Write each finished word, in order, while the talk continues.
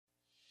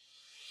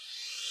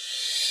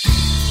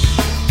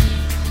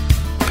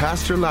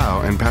Pastor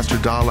Lau and Pastor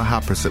Dala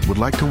Haprasit would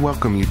like to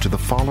welcome you to the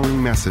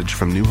following message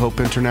from New Hope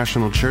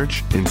International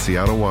Church in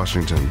Seattle,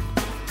 Washington.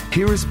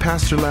 Here is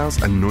Pastor Lau's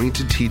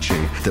anointed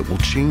teaching that will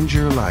change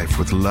your life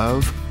with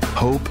love,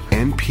 hope,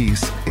 and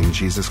peace in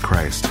Jesus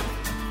Christ.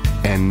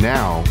 And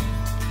now,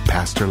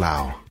 Pastor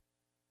Lau.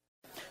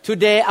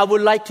 Today, I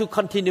would like to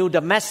continue the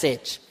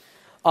message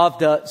of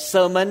the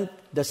sermon,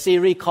 the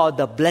series called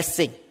The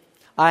Blessing.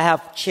 I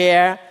have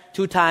shared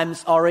 2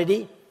 times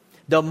already.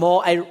 The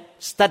more I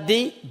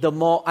study, the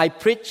more I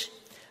preach,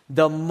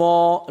 the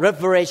more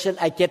revelation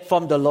I get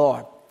from the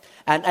Lord.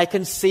 And I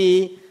can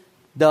see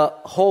the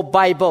whole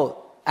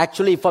Bible,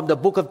 actually from the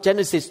book of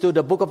Genesis to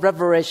the book of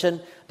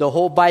Revelation, the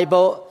whole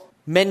Bible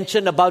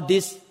mentioned about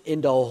this in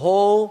the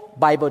whole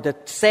Bible, the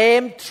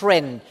same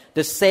trend,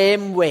 the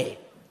same way.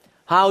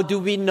 How do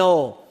we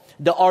know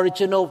the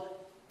original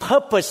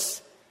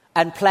purpose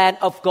and plan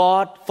of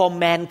God for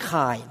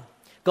mankind?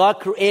 God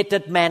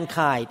created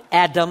mankind,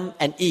 Adam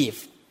and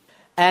Eve.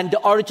 And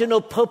the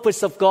original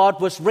purpose of God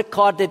was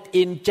recorded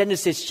in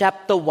Genesis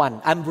chapter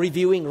 1. I'm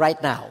reviewing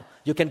right now.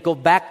 You can go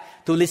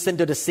back to listen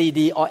to the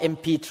CD or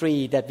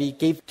MP3 that we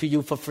give to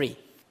you for free.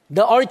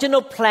 The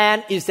original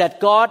plan is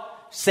that God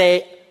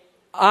say,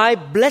 I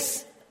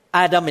bless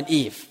Adam and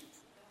Eve.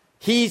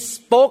 He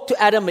spoke to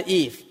Adam and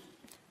Eve,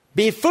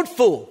 be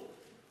fruitful,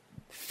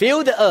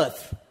 fill the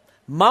earth,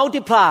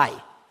 multiply,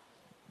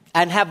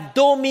 and have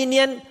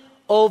dominion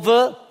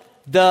over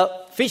the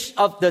fish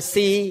of the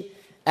sea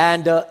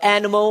and the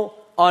animal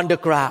on the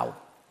ground.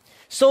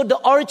 So the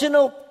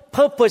original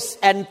purpose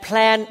and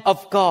plan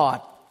of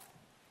God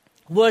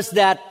was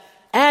that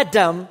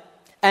Adam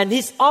and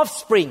his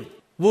offspring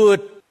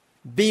would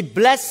be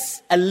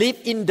blessed and live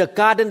in the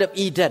Garden of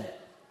Eden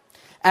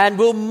and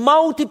will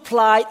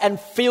multiply and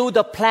fill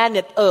the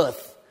planet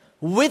Earth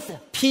with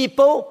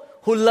people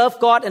who love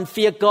God and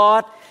fear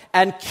God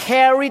and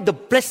carry the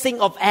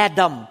blessing of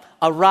Adam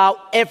around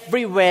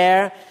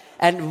everywhere,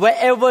 and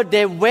wherever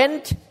they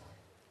went,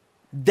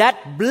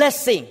 that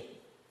blessing,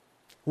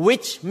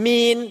 which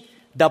means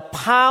the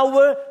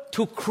power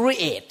to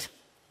create,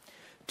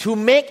 to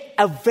make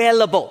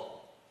available,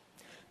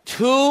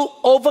 to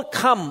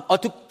overcome or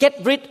to get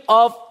rid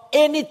of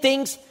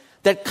anything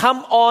that come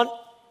on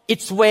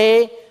its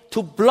way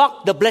to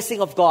block the blessing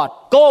of God.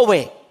 Go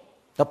away.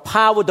 The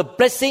power, the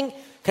blessing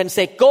can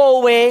say, go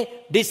away,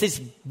 this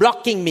is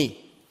blocking me.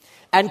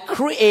 And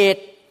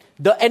create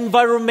the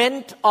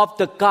environment of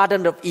the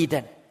Garden of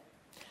Eden.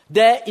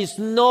 There is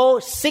no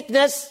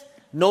sickness,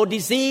 no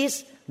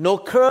disease, no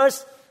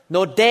curse,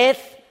 no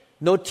death,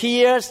 no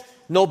tears,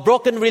 no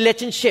broken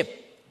relationship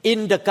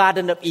in the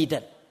Garden of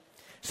Eden.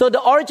 So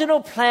the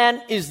original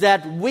plan is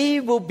that we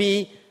will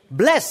be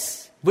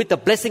blessed with the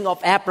blessing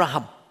of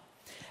Abraham.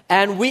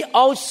 And we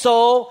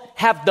also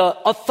have the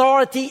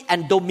authority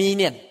and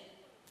dominion.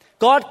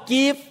 God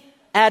gave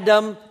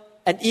Adam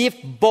and Eve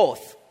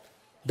both.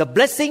 The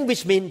blessing,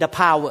 which means the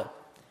power,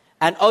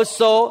 and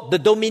also the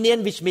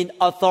dominion, which means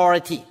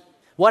authority.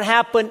 What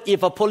happens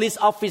if a police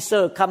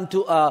officer come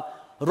to a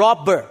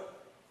robber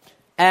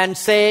and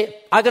say,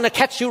 I'm going to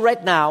catch you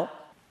right now,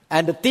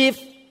 and the thief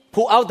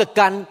pull out the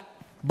gun,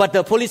 but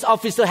the police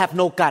officer have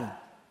no gun?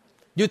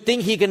 You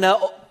think he going to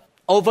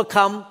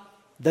overcome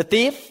the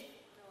thief?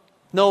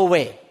 No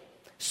way.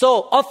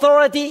 So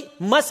authority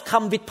must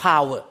come with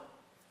power.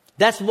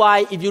 That's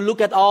why if you look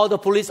at all the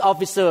police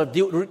officers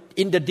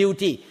in the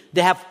duty,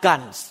 they have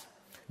guns.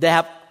 They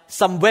have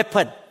some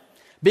weapon.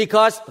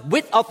 Because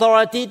with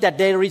authority that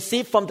they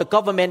receive from the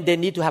government, they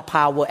need to have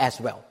power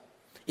as well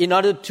in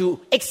order to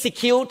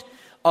execute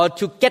or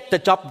to get the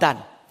job done.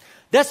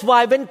 That's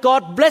why when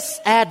God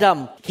blessed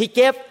Adam, He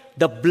gave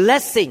the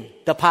blessing,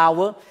 the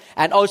power,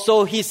 and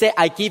also He said,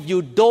 I give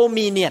you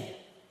dominion.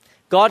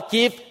 God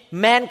gave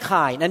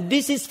mankind, and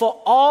this is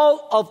for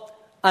all of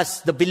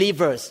us, the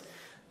believers,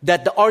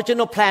 that the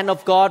original plan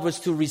of God was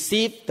to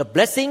receive the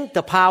blessing,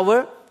 the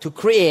power to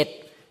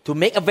create, to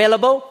make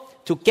available,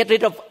 to get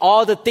rid of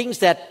all the things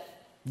that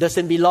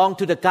doesn't belong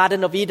to the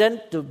Garden of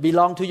Eden, to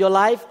belong to your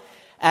life.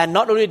 And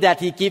not only that,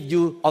 He gives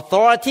you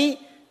authority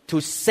to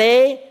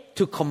say,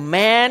 to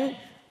command,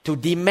 to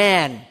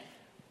demand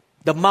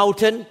the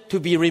mountain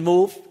to be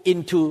removed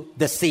into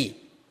the sea.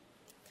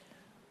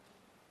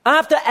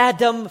 After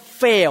Adam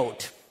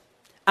failed,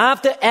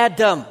 after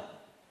Adam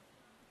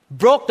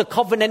broke the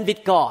covenant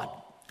with God,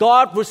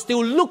 God was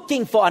still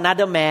looking for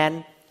another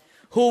man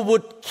who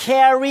would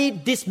carry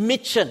this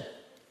mission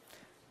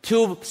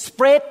to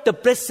spread the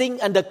blessing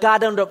and the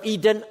Garden of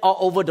Eden all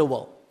over the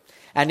world.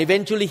 And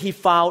eventually He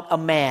found a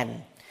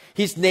man.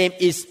 His name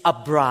is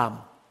Abraham.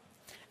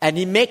 And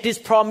He made this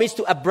promise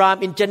to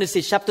Abraham in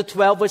Genesis chapter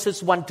 12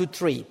 verses 1 to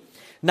 3.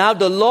 Now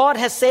the Lord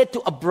has said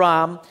to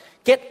Abraham,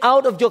 get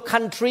out of your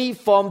country,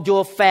 from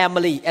your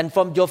family, and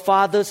from your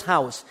father's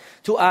house,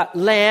 to a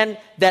land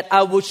that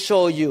I will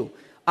show you.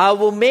 I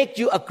will make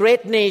you a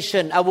great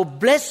nation. I will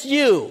bless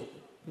you.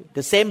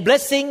 The same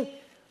blessing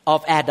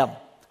of Adam.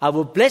 I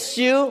will bless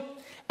you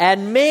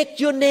and make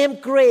your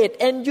name great,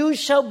 and you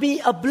shall be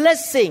a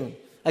blessing.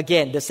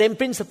 Again, the same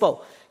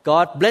principle.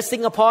 God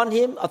blessing upon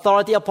him,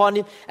 authority upon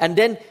him, and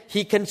then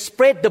he can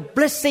spread the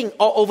blessing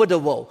all over the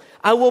world.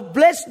 I will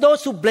bless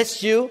those who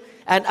bless you,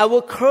 and I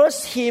will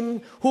curse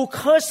him who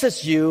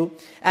curses you,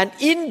 and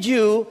in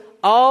you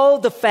all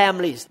the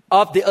families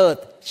of the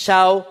earth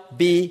shall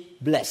be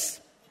blessed.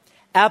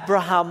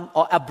 Abraham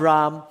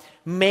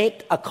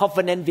made a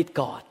covenant with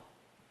God,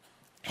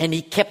 and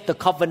he kept the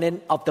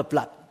covenant of the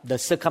blood, the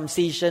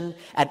circumcision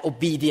and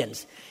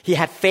obedience. He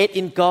had faith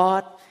in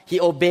God. He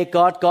obeyed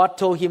God. God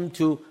told him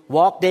to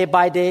walk day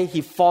by day.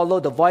 He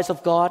followed the voice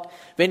of God.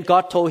 When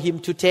God told him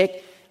to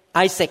take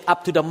Isaac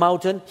up to the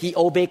mountain, he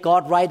obeyed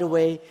God right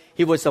away.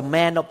 He was a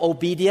man of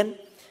obedience.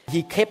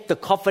 He kept the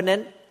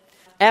covenant.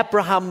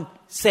 Abraham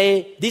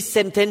said this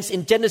sentence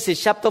in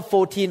Genesis chapter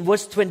 14,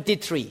 verse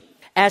 23.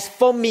 As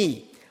for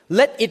me,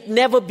 let it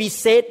never be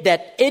said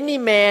that any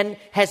man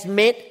has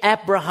made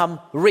Abraham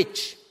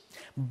rich.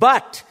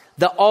 But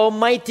the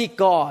Almighty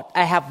God,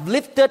 I have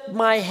lifted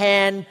my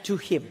hand to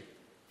him.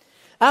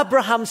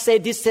 Abraham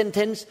said this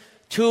sentence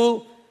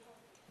to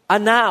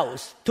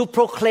announce, to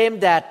proclaim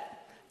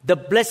that the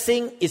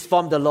blessing is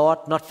from the Lord,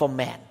 not from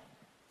man.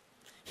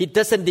 He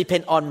doesn't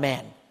depend on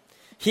man.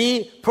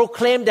 He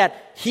proclaimed that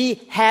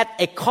he had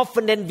a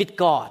covenant with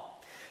God.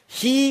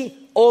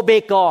 He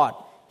obeyed God.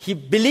 He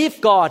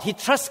believed God. He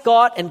trusts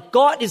God. And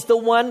God is the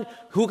one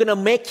who's going to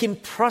make him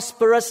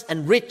prosperous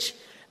and rich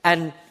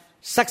and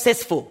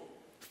successful.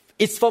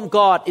 It's from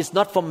God. It's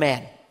not from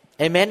man.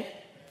 Amen.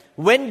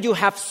 When you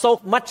have so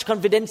much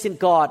confidence in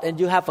God and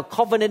you have a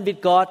covenant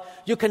with God,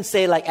 you can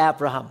say like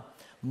Abraham,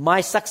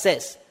 my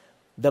success,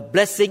 the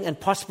blessing and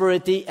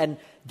prosperity and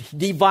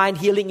divine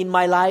healing in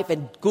my life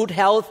and good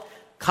health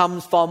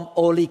comes from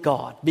only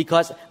God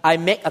because I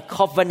make a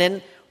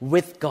covenant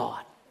with God.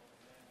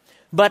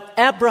 But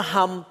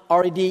Abraham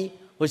already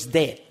was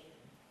dead.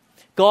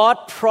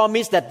 God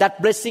promised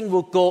that blessing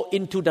will go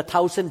into the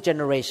 1,000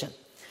 generation.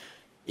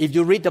 If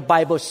you read the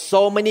Bible,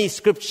 so many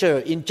scripture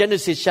in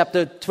Genesis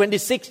chapter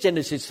 26,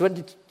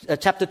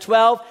 chapter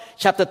 12,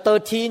 chapter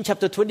 13,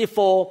 chapter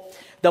 24,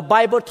 the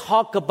Bible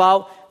talk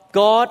about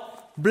God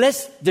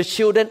bless the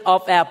children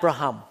of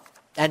Abraham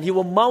and he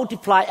will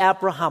multiply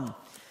Abraham.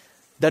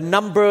 The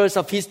numbers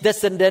of his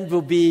descendants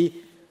will be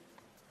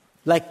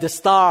like the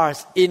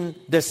stars in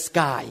the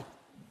sky.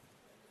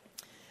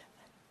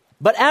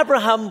 But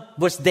Abraham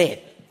was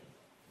dead.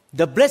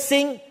 The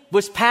blessing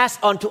was passed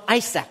on to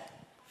Isaac.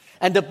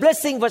 And the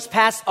blessing was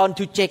passed on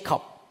to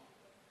Jacob.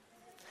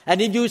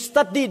 And if you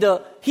study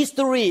the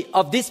history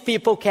of these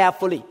people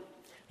carefully,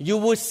 you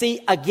will see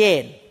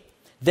again,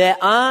 there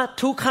are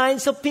two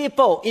kinds of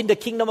people in the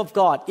kingdom of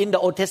God, in the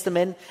Old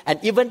Testament,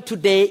 and even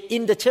today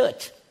in the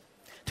church.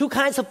 Two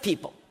kinds of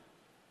people.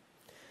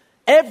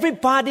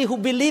 Everybody who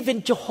believes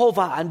in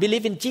Jehovah and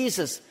believes in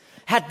Jesus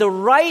had the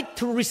right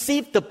to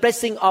receive the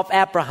blessing of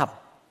Abraham.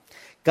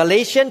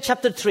 Galatians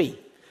chapter 3,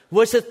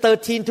 verses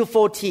 13 to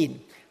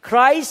 14.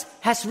 Christ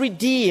has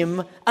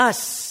redeemed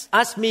us.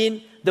 Us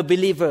mean the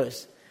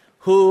believers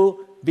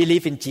who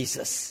believe in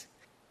Jesus.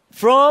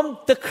 From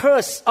the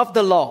curse of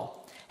the law,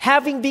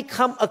 having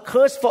become a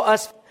curse for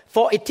us,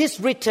 for it is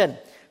written,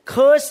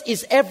 cursed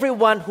is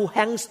everyone who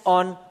hangs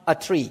on a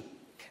tree.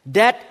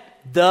 That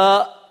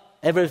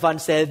everyone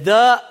say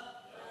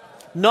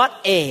not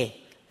a,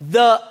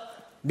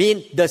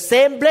 mean the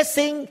same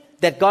blessing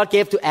that God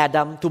gave to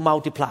Adam to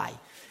multiply.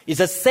 It's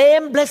the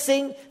same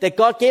blessing that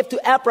God gave to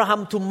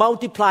Abraham to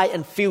multiply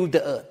and fill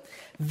the earth.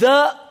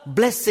 The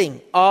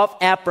blessing of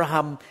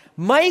Abraham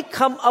might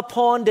come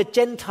upon the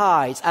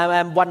Gentiles. I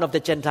am one of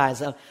the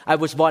Gentiles. I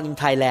was born in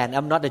Thailand.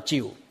 I'm not a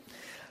Jew.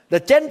 The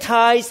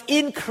Gentiles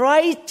in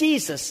Christ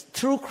Jesus,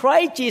 through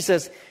Christ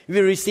Jesus, we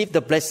receive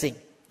the blessing.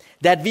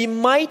 That we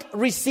might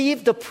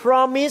receive the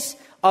promise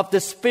of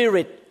the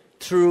Spirit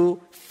through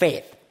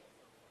faith.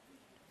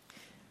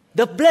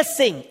 The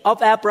blessing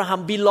of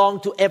Abraham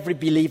belonged to every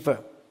believer.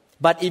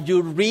 But if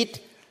you read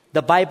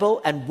the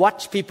Bible and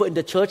watch people in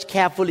the church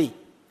carefully,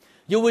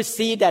 you will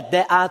see that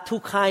there are two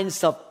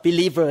kinds of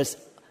believers,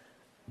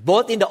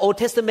 both in the Old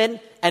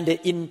Testament and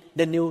in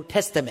the New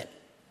Testament.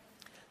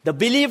 The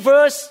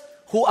believers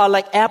who are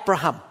like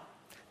Abraham,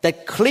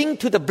 that cling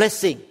to the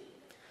blessing,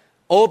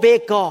 obey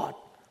God,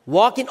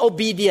 walk in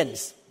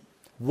obedience,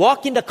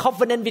 walk in the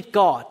covenant with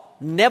God,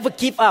 never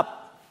give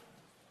up,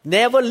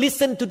 never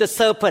listen to the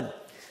serpent,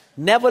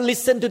 never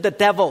listen to the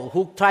devil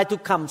who try to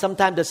come.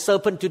 Sometimes the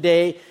serpent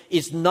today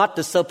is not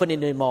the serpent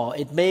anymore.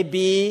 It may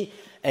be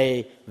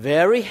a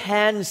very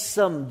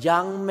handsome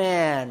young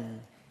man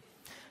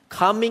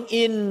coming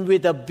in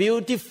with a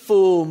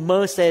beautiful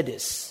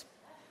Mercedes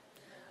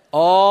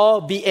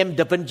or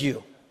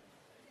BMW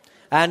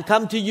and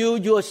come to you,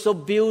 you are so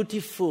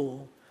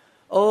beautiful.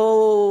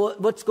 Oh,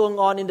 what's going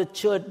on in the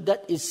church?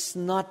 That is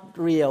not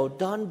real.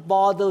 Don't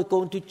bother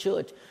going to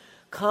church.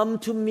 Come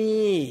to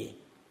me.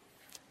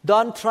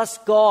 Don't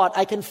trust God.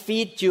 I can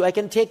feed you. I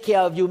can take care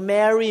of you.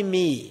 Marry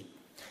me.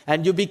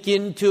 And you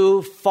begin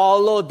to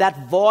follow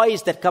that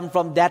voice that comes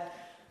from that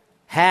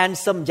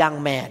handsome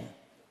young man.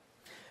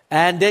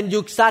 And then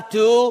you start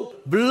to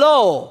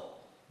blow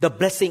the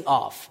blessing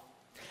off.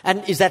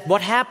 And is that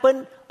what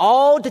happened?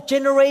 All the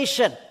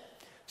generation,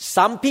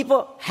 some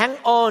people hang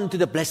on to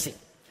the blessing.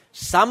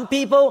 Some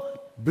people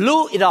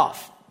blew it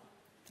off.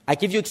 I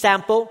give you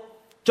example.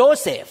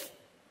 Joseph.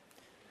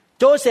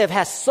 Joseph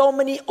has so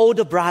many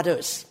older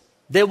brothers.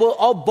 They were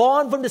all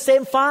born from the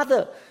same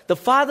father. The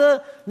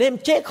father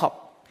named Jacob.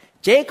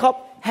 Jacob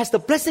has the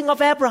blessing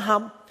of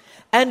Abraham.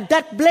 And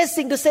that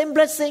blessing, the same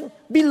blessing,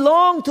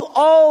 belonged to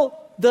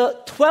all the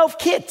 12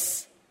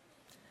 kids.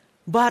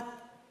 But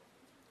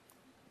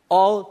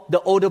all the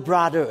older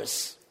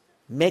brothers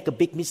make a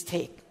big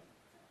mistake.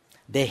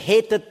 They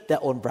hated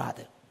their own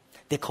brother.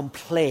 They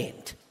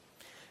complained.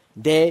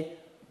 They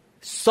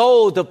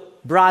sold the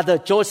brother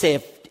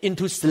Joseph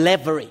into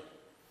slavery.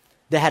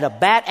 They had a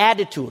bad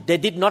attitude. They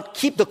did not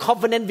keep the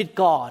covenant with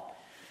God.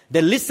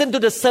 They listened to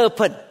the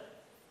serpent.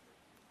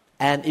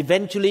 And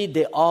eventually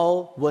they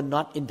all were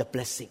not in the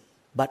blessing.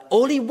 But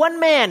only one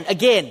man,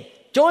 again,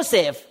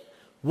 Joseph,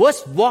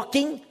 was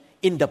walking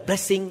in the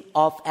blessing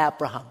of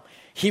Abraham.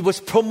 He was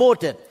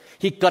promoted.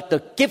 He got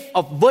the gift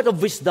of word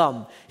of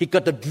wisdom. He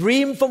got the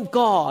dream from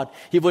God.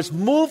 He was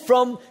moved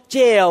from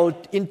jail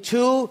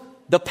into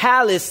the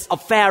palace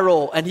of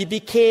Pharaoh. And he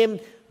became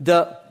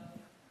the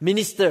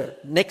minister.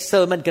 Next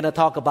sermon going to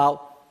talk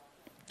about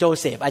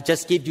Joseph. I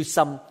just give you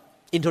some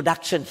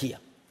introduction here.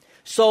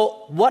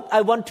 So what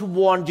I want to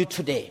warn you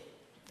today,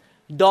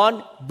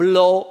 don't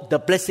blow the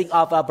blessing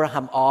of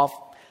Abraham off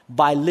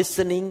by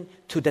listening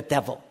to the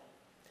devil.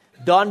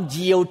 Don't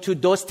yield to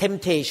those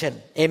temptations.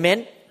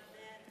 Amen?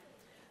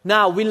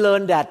 Now we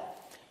learn that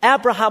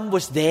Abraham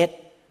was dead.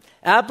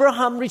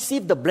 Abraham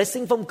received the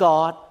blessing from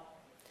God.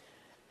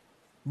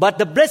 But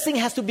the blessing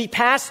has to be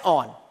passed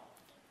on.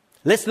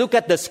 Let's look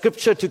at the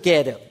scripture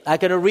together. I'm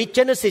going to read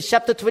Genesis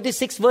chapter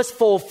 26 verse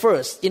 4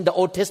 first in the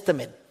Old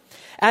Testament.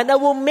 And I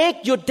will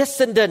make your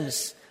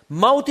descendants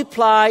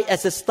multiply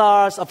as the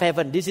stars of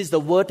heaven. This is the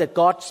word that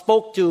God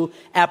spoke to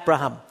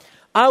Abraham.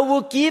 I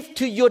will give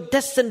to your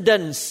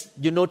descendants.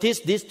 You notice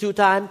these two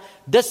times.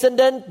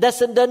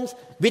 Descendants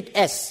with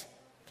S.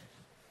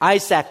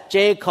 Isaac,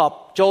 Jacob,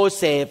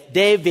 Joseph,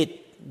 David,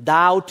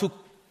 down to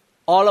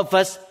all of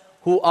us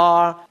who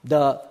are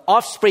the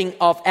offspring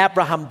of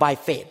Abraham by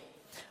faith.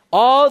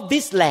 All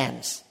these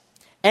lands,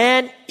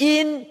 and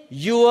in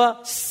your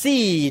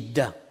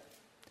seed.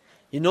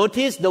 You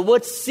notice the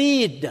word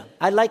seed.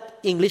 I like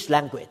English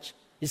language.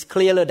 It's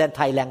clearer than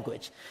Thai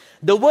language.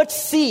 The word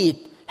seed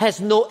has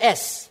no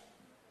S.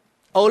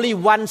 Only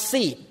one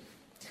seed.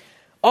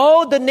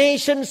 All the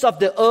nations of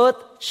the earth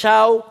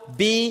shall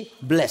be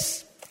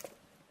blessed.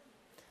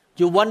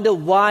 You wonder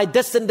why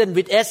descendant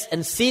with S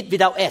and seed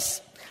without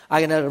S.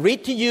 I'm going to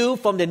read to you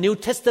from the New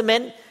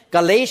Testament,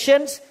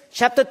 Galatians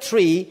chapter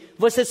 3,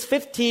 verses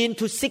 15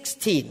 to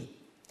 16.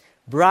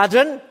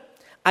 Brethren,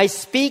 I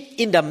speak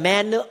in the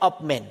manner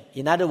of men.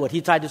 In other words,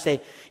 he tried to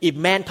say, if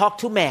man talk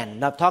to man,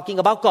 not talking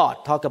about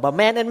God, talk about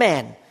man and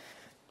man.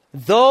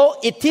 Though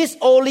it is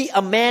only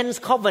a man's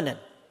covenant.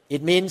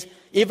 It means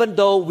even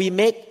though we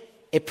make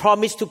a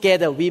promise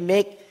together, we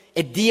make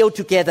a deal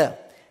together.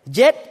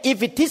 Yet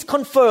if it is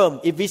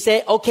confirmed, if we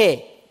say,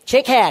 okay,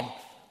 shake hand,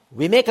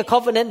 we make a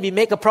covenant, we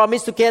make a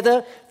promise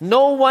together,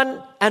 no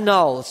one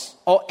annuls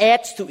or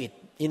adds to it.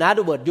 In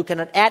other words, you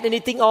cannot add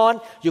anything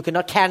on, you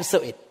cannot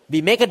cancel it.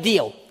 We make a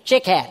deal,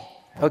 shake hand,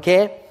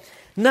 okay?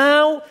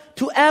 Now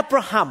to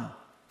Abraham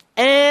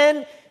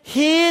and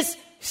his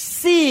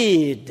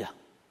seed,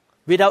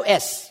 without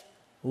S,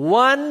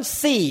 one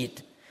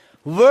seed,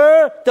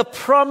 were the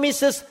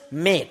promises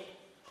made.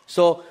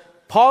 So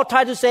Paul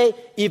tried to say,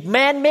 if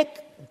man make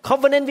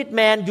covenant with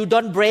man, you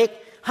don't break.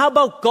 How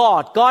about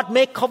God? God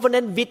make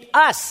covenant with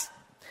us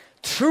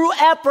through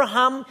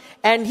Abraham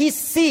and his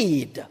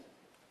seed.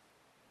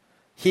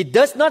 He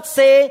does not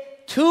say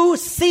two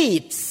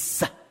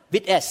seeds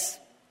with S.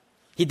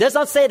 He does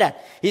not say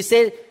that. He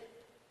said,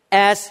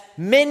 as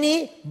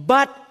many,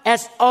 but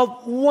as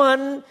of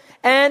one,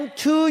 and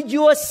to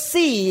your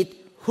seed,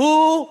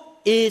 who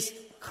is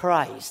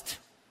Christ.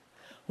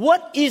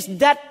 What is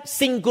that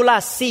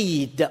singular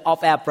seed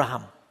of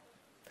Abraham?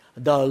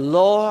 The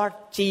Lord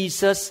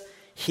Jesus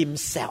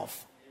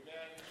Himself.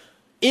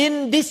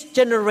 In this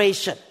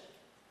generation,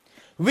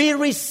 we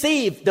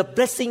receive the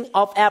blessing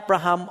of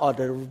Abraham or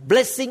the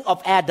blessing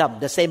of Adam,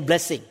 the same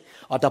blessing,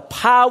 or the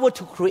power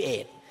to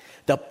create,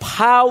 the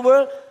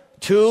power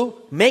to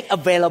make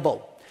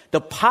available,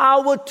 the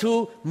power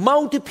to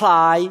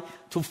multiply,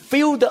 to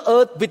fill the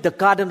earth with the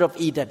Garden of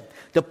Eden,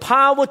 the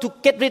power to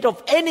get rid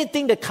of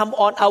anything that come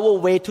on our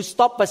way to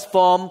stop us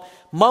from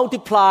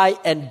multiply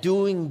and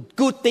doing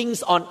good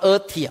things on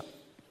earth here.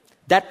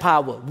 That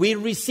power. We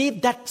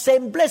receive that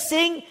same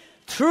blessing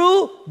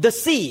through the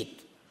seed.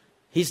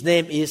 His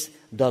name is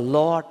the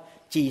Lord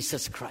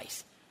Jesus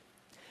Christ.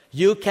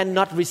 You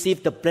cannot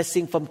receive the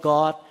blessing from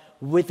God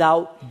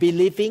without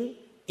believing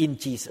in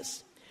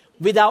Jesus,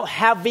 without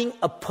having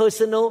a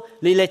personal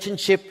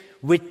relationship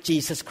with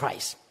Jesus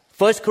Christ.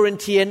 1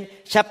 Corinthians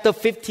chapter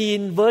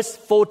 15 verse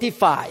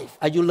 45.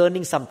 Are you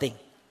learning something?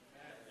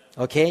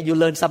 Okay, you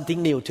learned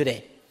something new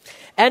today.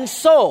 And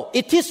so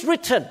it is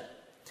written,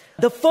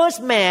 the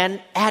first man,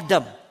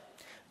 Adam,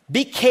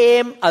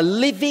 became a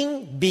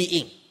living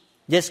being.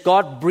 Yes,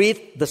 God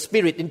breathed the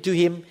Spirit into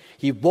him.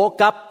 He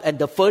woke up, and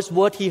the first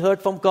word he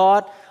heard from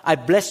God, I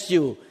bless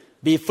you,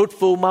 be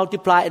fruitful,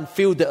 multiply, and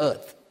fill the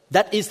earth.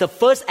 That is the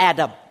first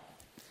Adam.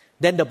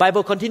 Then the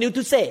Bible continued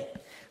to say,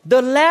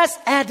 the last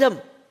Adam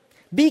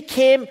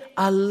became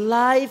a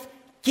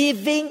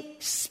life-giving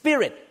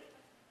spirit.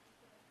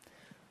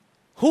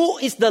 Who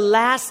is the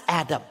last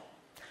Adam?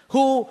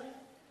 Who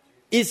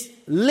is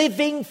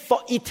living for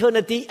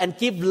eternity and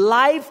give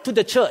life to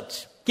the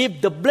church,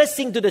 give the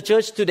blessing to the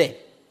church today.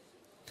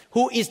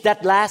 Who is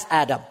that last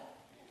Adam?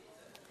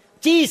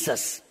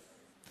 Jesus.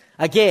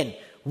 Again,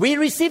 we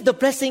receive the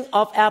blessing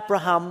of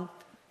Abraham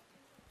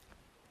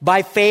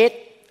by faith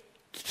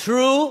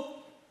through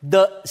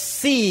the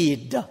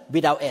seed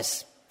without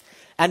S.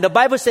 And the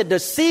Bible said the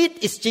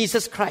seed is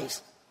Jesus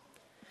Christ.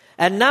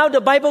 And now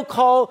the Bible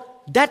called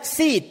that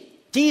seed,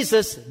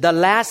 Jesus, the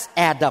last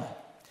Adam.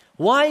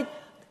 Why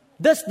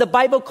does the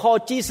Bible call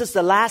Jesus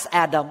the last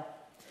Adam?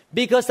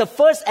 Because the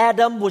first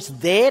Adam was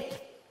dead.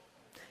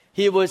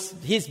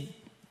 His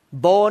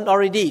bone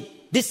already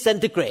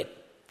disintegrate.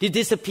 He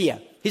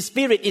disappeared. His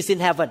spirit is in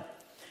heaven.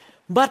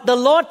 But the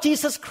Lord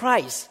Jesus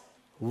Christ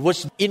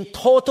was in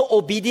total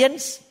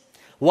obedience.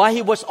 While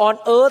he was on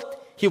earth,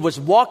 he was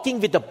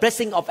walking with the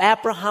blessing of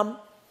Abraham.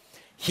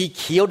 He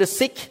healed the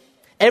sick.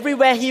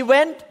 Everywhere he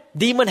went,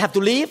 demons have to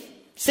leave.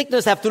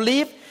 Sickness have to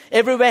leave.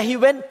 Everywhere he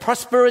went,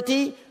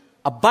 prosperity,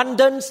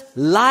 abundance,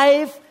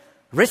 life,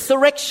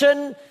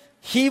 resurrection.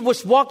 He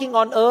was walking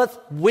on earth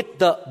with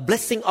the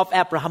blessing of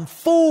Abraham,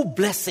 full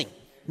blessing,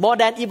 more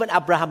than even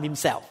Abraham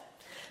himself,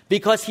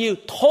 because he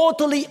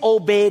totally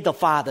obeyed the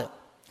Father.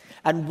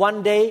 And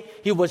one day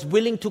he was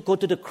willing to go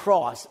to the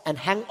cross and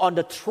hang on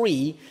the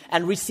tree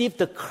and receive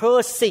the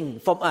cursing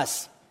from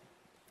us.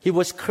 He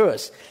was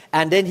cursed.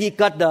 And then he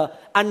got the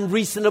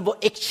unreasonable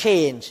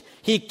exchange.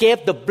 He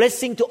gave the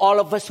blessing to all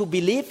of us who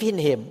believe in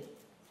him.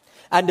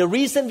 And the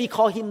reason we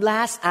call him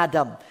last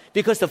Adam,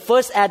 because the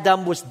first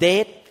Adam was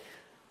dead.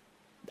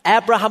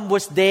 Abraham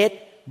was dead.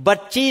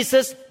 But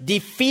Jesus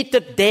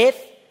defeated death.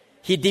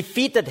 He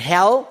defeated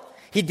hell.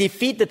 He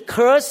defeated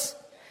curse.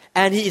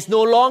 And he is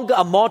no longer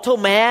a mortal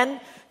man.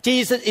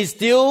 Jesus is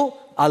still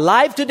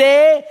alive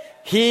today.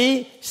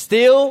 He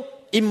still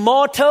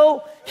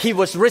immortal. He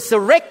was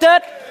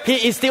resurrected.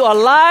 He is still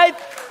alive.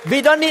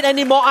 We don't need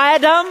any more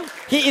Adam.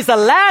 He is the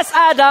last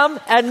Adam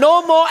and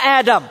no more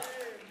Adam.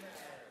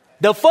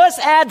 The first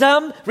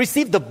Adam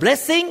received the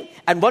blessing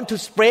and want to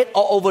spread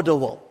all over the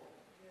world.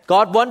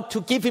 God wants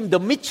to give him the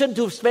mission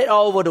to spread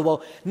all over the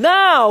world.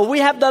 Now we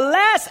have the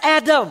last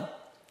Adam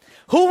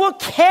who will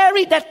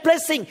carry that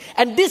blessing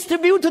and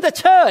distribute to the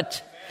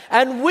church.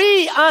 And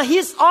we are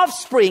his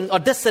offspring or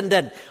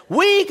descendant.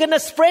 We're going to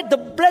spread the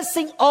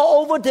blessing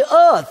all over the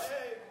earth.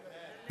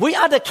 We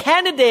are the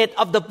candidate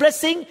of the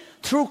blessing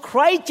through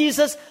Christ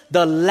Jesus,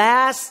 the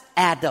last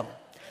Adam.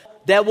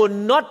 There will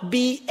not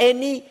be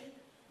any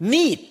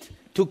need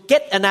to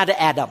get another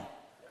Adam.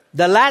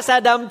 The last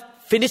Adam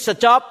finished the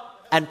job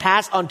and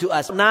passed on to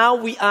us. Now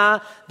we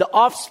are the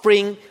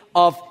offspring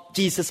of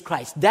Jesus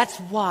Christ. That's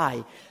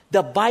why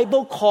the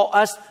Bible calls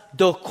us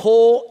the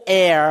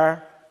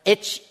co-heir,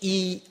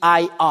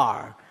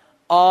 H-E-I-R,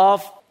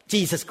 of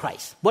Jesus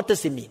Christ. What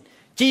does it mean?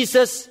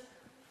 Jesus,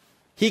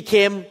 he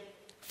came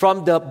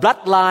from the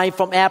bloodline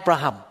from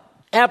Abraham.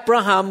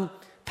 Abraham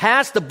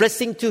passed the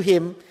blessing to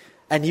him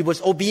and he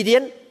was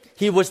obedient.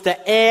 He was the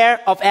heir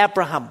of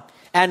Abraham.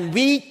 And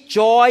we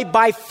join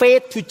by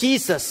faith to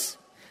Jesus,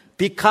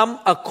 become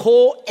a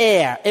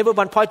co-heir.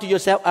 Everyone point to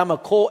yourself, I'm a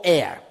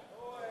co-heir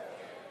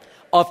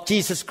of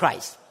Jesus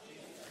Christ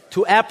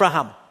to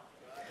Abraham.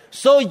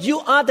 So you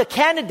are the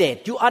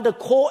candidate. You are the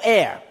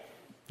co-heir.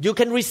 You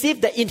can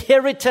receive the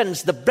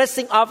inheritance, the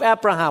blessing of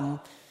Abraham,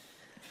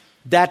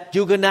 that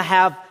you're going to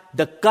have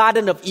the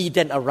Garden of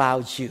Eden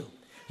around you.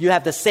 You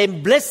have the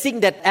same blessing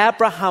that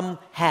Abraham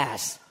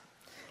has.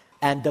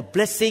 And the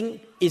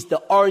blessing is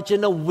the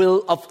original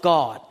will of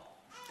God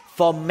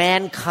for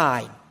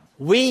mankind.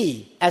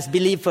 We, as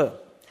believers,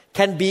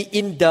 can be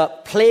in the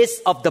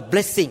place of the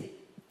blessing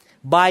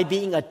by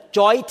being a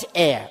joint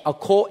heir, a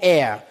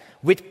co-heir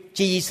with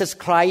Jesus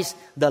Christ,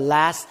 the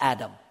last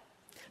Adam.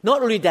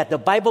 Not only that, the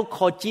Bible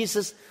called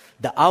Jesus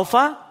the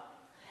Alpha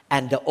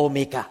and the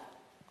Omega.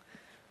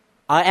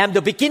 I am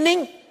the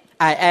beginning,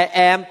 I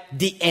am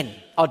the end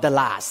or the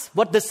last.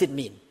 What does it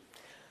mean?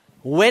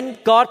 When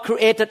God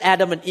created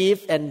Adam and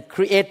Eve and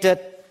created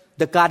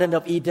the Garden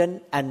of Eden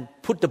and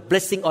put the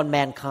blessing on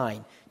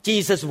mankind,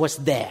 Jesus was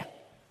there.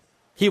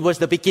 He was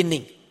the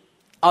beginning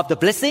of the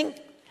blessing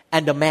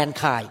and the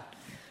mankind.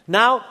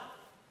 Now,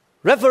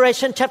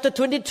 Revelation chapter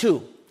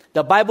 22,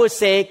 the Bible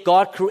says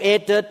God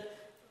created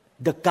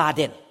the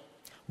garden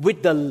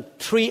with the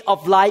tree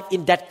of life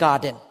in that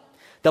garden.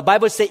 The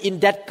Bible says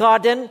in that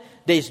garden,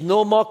 there is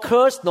no more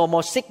curse, no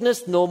more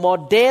sickness, no more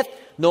death,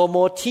 no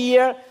more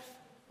tear,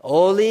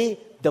 only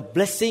the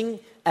blessing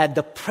and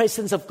the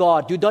presence of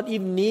God. You don't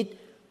even need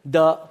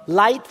the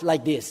light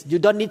like this. You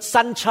don't need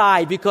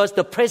sunshine because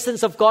the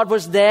presence of God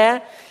was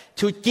there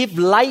to give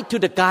light to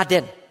the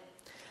garden.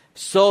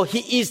 So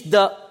He is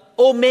the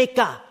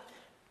Omega.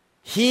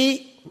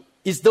 He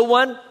is the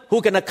one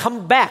who's going to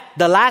come back,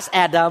 the last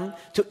Adam,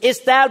 to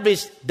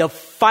establish the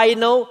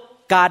final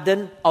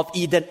Garden of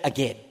Eden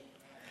again.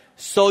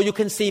 So you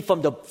can see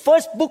from the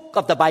first book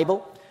of the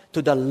Bible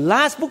to the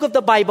last book of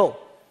the Bible,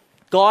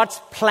 God's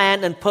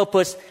plan and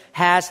purpose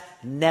has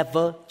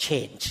never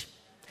changed.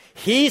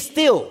 He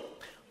still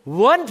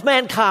wants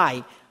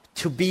mankind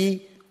to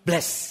be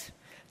blessed,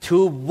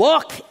 to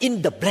walk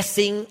in the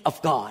blessing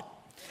of God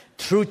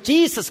through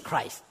Jesus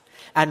Christ.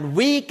 And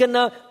we're going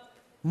to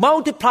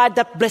multiply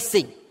that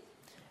blessing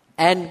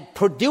and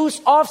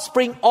produce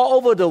offspring all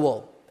over the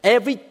world.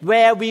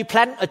 Everywhere we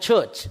plant a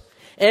church,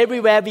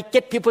 everywhere we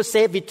get people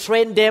saved, we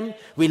train them,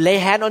 we lay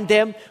hand on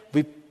them,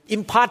 we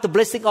impart the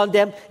blessing on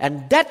them,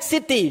 and that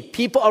city,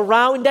 people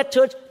around in that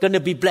church, going to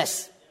be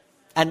blessed.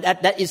 And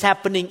that is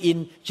happening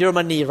in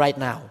Germany right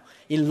now,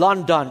 in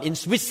London, in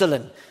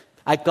Switzerland.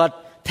 I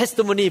got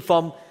testimony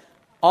from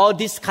all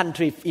these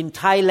countries, in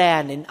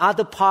Thailand, in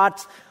other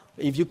parts.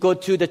 If you go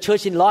to the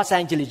church in Los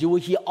Angeles, you will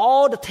hear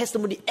all the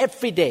testimony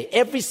every day,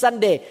 every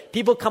Sunday.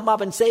 People come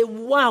up and say,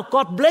 wow,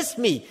 God bless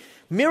me.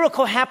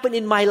 Miracle happened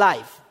in my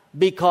life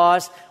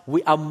because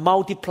we are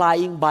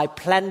multiplying by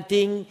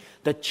planting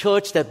the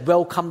church that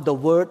welcomes the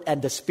word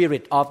and the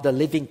spirit of the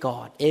living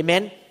God.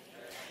 Amen?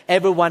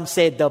 Everyone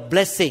say, the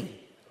blessing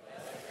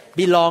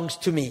belongs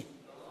to me.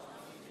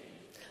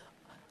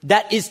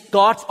 That is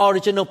God's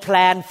original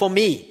plan for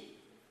me.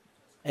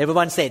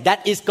 Everyone say,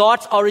 that is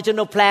God's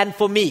original plan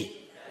for me.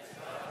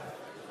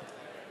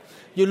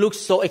 You look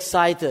so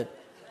excited.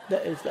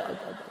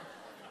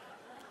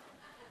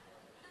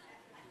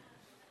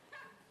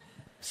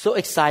 So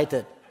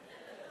excited.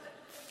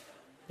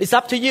 It's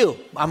up to you.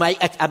 I'm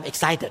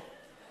excited.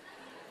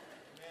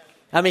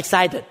 I'm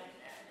excited.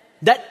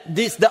 That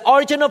the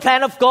original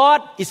plan of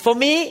God is for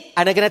me,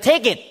 and I'm going to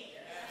take it.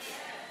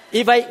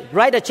 If I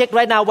write a check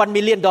right now, $1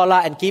 million,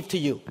 and give to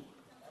you,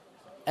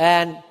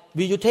 and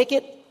will you take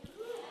it?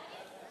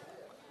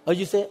 Or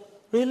you say,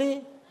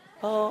 really?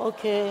 Oh,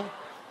 okay.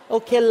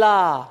 Okay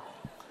lah.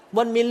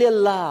 1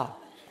 million lah.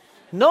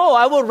 No,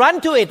 I will run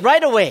to it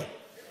right away.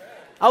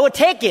 I will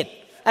take it.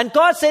 And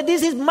God said,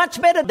 this is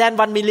much better than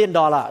 $1 million.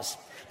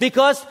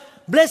 Because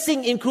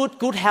blessing includes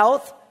good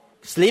health,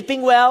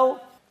 sleeping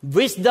well,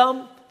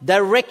 wisdom,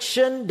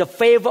 direction, the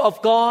favor of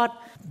God,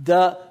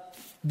 the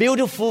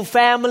beautiful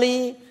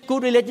family,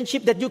 good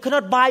relationship that you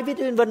cannot buy with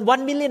even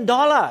 $1 million.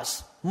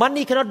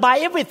 Money cannot buy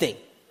everything.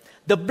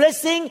 The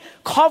blessing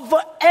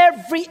covers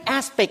every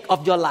aspect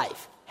of your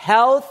life.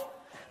 Health.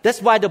 That's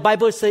why the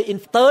Bible says in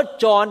 3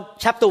 John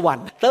chapter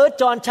 1,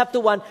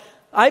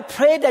 I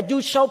pray that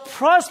you shall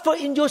prosper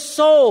in your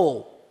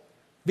soul,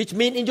 which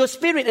means in your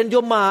spirit and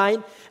your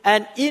mind,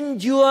 and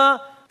in your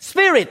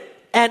spirit,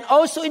 and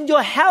also in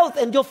your health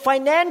and your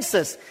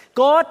finances.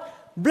 God,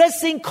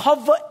 blessing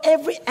cover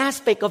every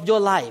aspect of your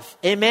life.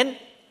 Amen?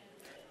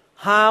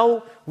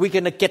 How we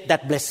going to get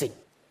that blessing?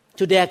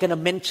 Today I'm going to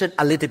mention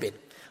a little bit.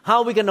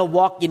 How we going to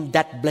walk in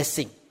that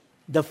blessing?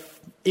 The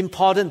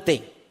important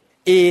thing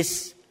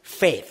is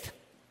faith.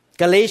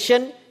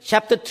 Galatians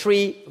chapter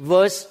 3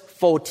 verse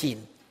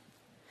 14.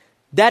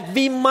 That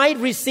we might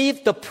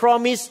receive the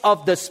promise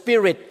of the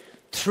Spirit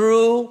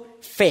through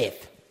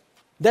faith.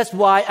 That's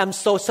why I'm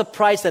so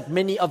surprised that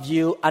many of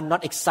you are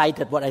not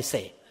excited what I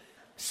say.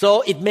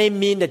 So it may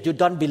mean that you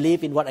don't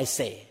believe in what I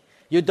say.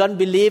 You don't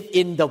believe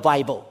in the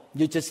Bible.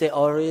 You just say,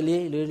 oh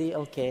really? Really?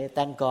 Okay,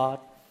 thank God.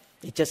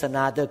 It's just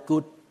another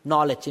good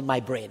knowledge in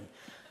my brain.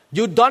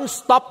 You don't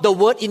stop the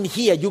word in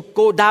here. You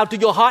go down to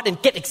your heart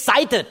and get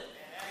excited.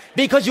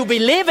 Because you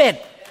believe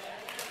it.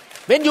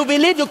 When you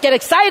believe, you get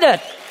excited.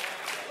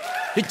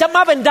 You jump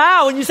up and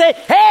down and you say,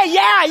 hey,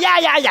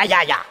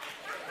 yeah.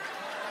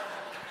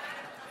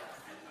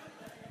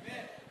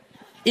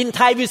 In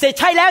Thai, you say,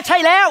 ใช่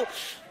แล้ว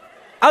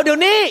เอาเดี๋ยว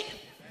นี้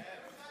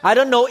I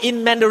don't know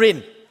in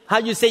Mandarin how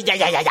you say,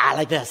 yeah,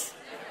 like this.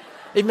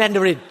 In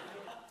Mandarin.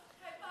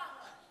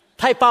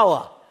 Thai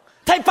power.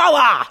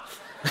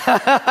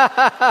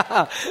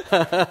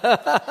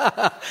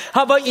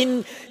 How about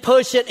in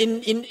Persian,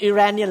 in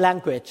Iranian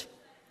language?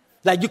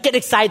 Like you get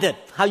excited.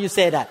 How you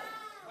say that?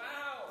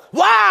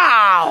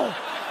 Wow!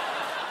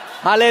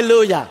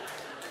 Hallelujah.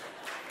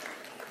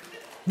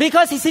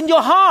 Because it's in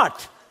your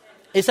heart.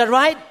 Is that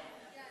right?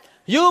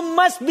 You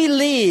must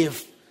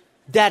believe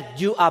that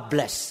you are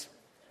blessed.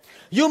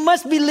 You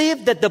must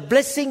believe that the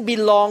blessing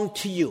belongs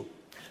to you.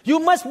 You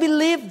must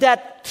believe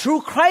that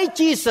through Christ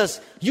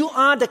Jesus, you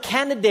are the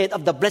candidate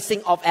of the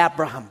blessing of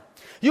Abraham.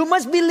 You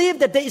must believe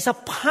that there is a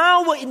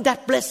power in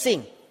that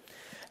blessing.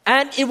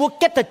 And it will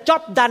get the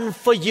job done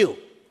for you.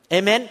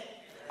 Amen?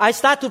 I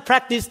start to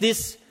practice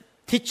this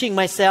teaching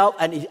myself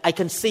and I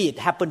can see it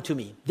happen to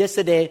me.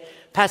 Yesterday,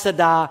 Pastor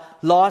Da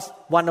lost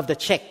one of the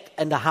check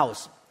in the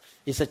house.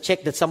 It's a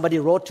check that somebody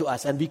wrote to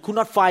us and we could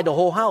not find the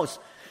whole house.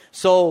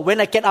 So when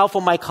I get out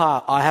from my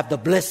car, I have the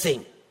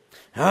blessing.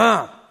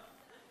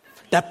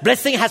 That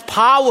blessing has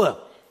power.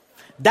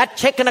 That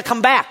check gonna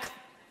come back.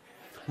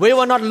 We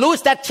will not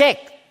lose that check.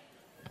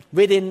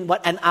 Within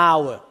an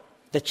hour,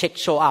 the check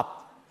show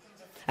up.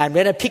 And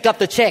when I pick up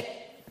the check,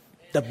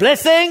 the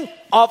blessing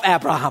of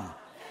Abraham.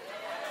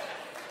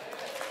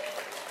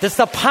 There's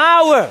the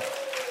power.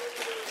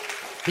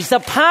 It's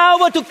the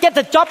power to get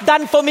the job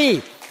done for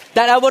me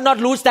that I will not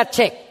lose that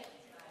check.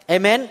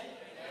 Amen?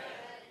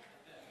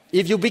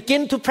 If you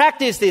begin to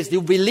practice this,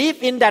 you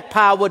believe in that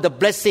power, the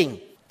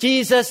blessing.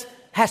 Jesus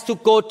has to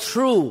go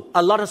through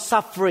a lot of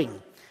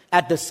suffering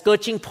at the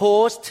scourging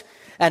post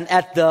and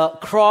at the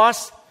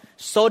cross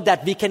so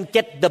that we can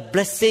get the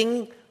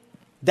blessing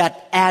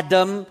that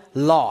Adam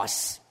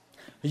lost.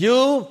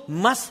 You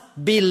must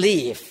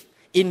believe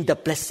in the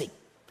blessing.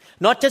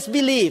 Not just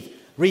believe,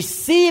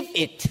 receive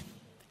it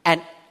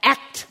and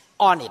act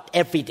on it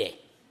every day.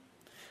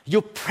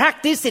 You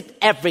practice it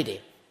every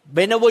day.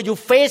 Whenever you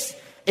face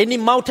any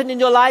mountain in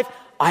your life,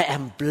 I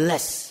am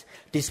blessed.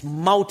 This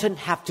mountain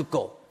have to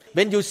go.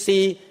 When you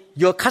see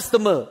your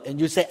customer and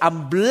you say,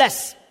 I'm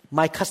blessed,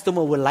 my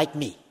customer will like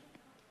me.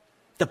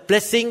 The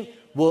blessing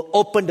will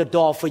open the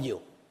door for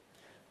you.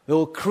 It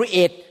will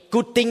create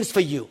good things for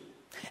you.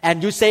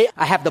 And you say,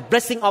 I have the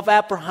blessing of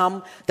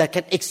Abraham that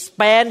can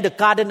expand the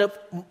Garden of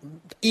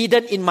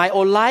Eden in my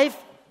own life.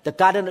 The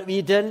Garden of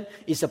Eden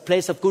is a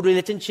place of good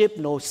relationship,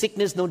 no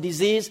sickness, no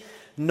disease,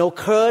 no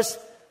curse,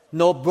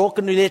 no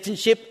broken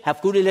relationship,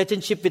 have good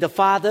relationship with the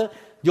Father.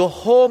 Your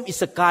home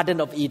is a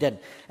Garden of Eden.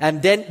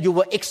 And then you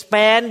will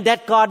expand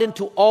that garden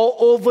to all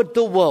over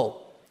the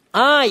world.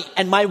 I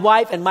and my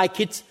wife and my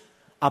kids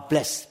are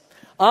blessed.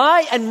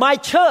 I and my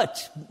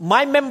church,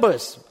 my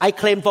members, I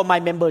claim for my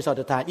members all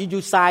the time. If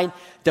you sign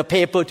the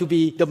paper to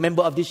be the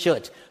member of this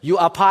church, you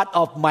are part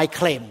of my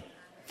claim.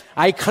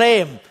 I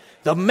claim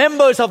the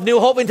members of New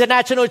Hope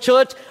International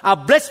Church are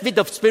blessed with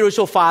the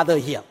spiritual father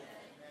here.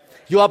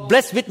 You are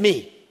blessed with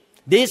me.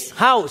 This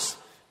house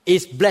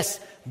is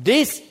blessed.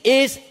 This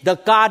is the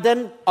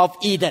Garden of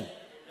Eden.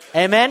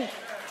 Amen.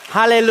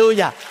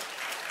 Hallelujah.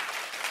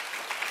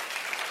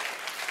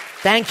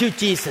 Thank you,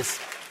 Jesus.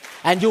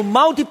 And you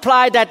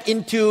multiply that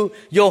into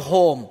your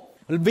home.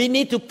 We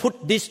need to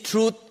put this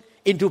truth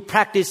into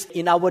practice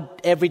in our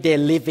everyday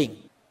living.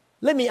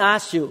 Let me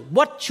ask you,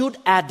 what should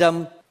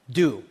Adam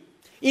do?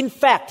 In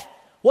fact,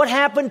 what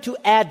happened to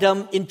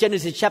Adam in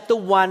Genesis chapter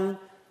 1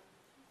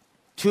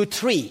 to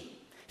 3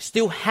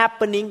 still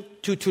happening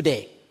to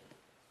today.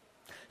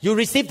 You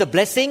receive the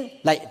blessing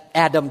like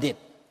Adam did.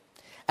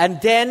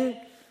 And then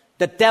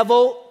the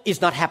devil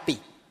is not happy.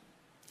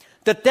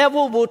 The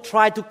devil will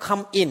try to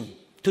come in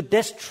to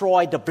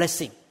destroy the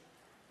blessing.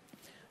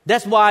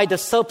 That's why the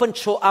serpent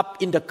showed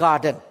up in the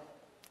garden.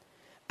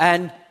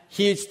 And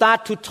he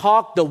started to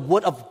talk the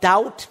word of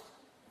doubt,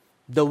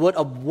 the word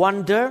of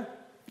wonder,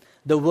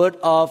 the word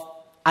of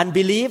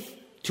unbelief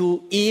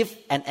to Eve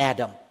and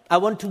Adam. I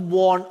want to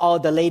warn all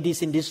the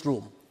ladies in this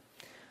room.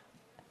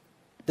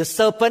 The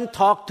serpent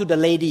talked to the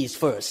ladies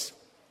first.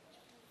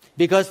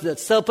 Because the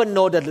serpent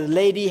knows that the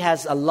lady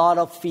has a lot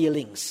of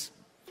feelings.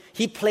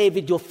 He plays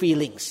with your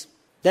feelings.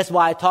 That's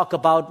why I talk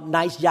about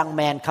nice young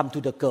man come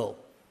to the girl.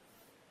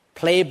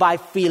 Play by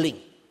feeling.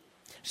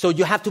 So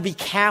you have to be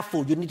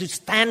careful. You need to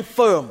stand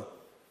firm.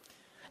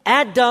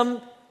 Adam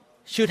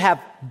should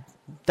have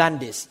done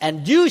this.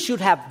 And you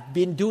should have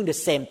been doing the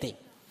same thing.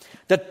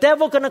 The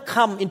devil going to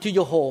come into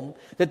your home.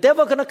 The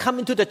devil going to come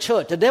into the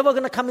church. The devil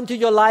going to come into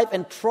your life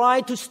and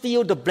try to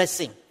steal the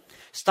blessing.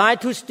 Try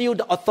to steal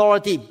the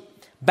authority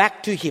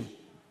back to him.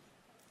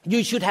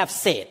 You should have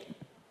said,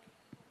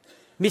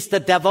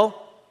 Mr. Devil,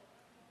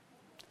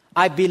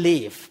 I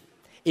believe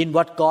in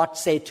what God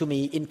said to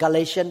me in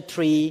Galatians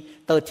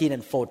 3:13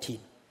 and 14.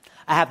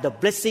 I have the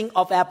blessing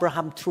of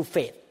Abraham through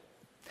faith.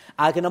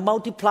 I'm going to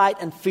multiply it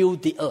and fill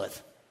the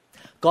earth.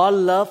 God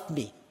loved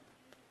me.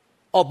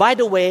 Oh, by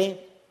the way,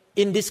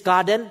 in this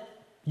garden,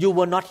 you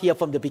were not here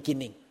from the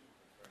beginning.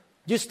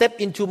 You step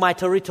into my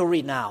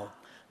territory now.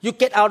 You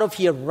get out of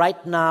here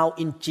right now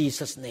in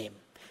Jesus' name.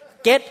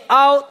 Get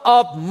out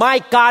of my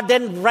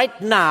garden right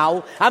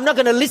now. I'm not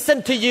going to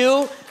listen to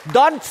you.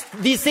 Don't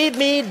deceive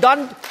me.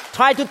 Don't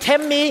try to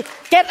tempt me.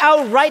 Get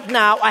out right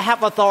now. I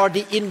have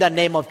authority in the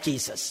name of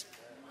Jesus.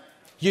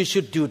 You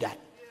should do that.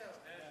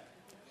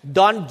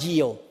 Don't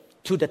yield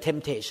to the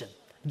temptation.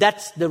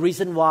 That's the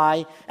reason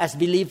why, as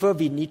believers,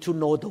 we need to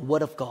know the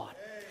Word of God.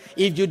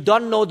 If you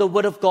don't know the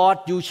Word of God,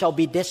 you shall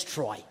be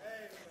destroyed.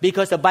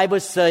 Because the Bible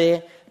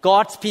says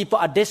God's people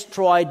are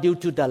destroyed due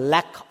to the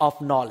lack of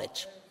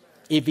knowledge.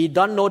 If we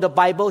don't know the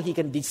Bible, He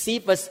can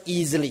deceive us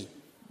easily.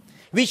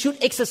 We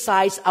should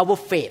exercise our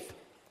faith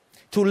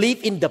to live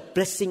in the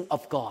blessing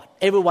of God.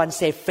 Everyone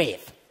say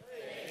faith.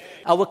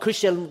 Our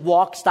Christian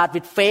walk starts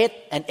with faith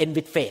and ends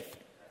with faith.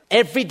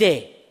 Every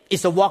day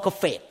is a walk of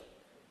faith.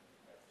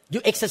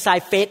 You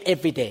exercise faith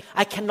every day.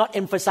 I cannot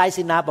emphasize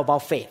enough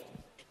about faith.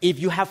 If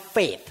you have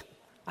faith,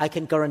 I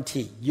can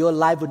guarantee your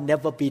life will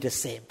never be the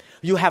same.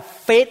 You have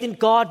faith in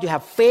God, you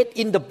have faith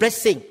in the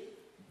blessing.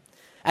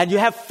 And you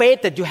have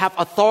faith that you have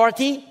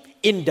authority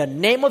in the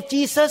name of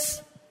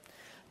Jesus.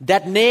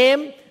 That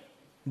name,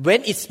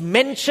 when it's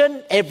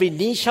mentioned, every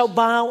knee shall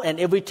bow and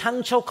every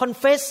tongue shall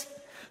confess.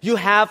 You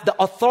have the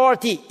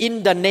authority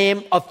in the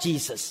name of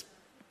Jesus.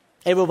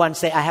 Everyone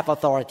say, I have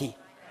authority.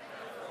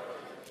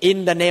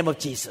 In the name of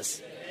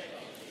Jesus.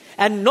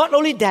 And not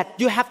only that,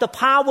 you have the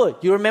power.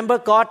 You remember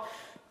God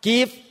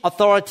gave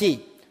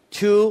authority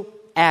to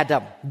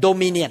Adam,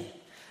 dominion.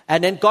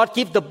 And then God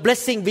gave the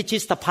blessing, which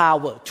is the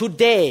power.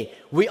 Today,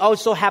 we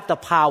also have the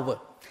power.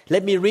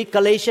 Let me read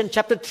Galatians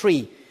chapter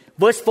 3,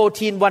 verse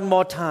 14 one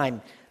more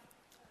time.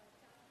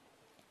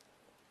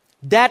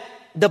 That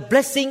the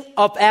blessing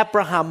of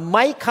Abraham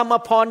might come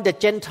upon the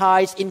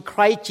Gentiles in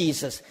Christ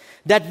Jesus,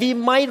 that we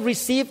might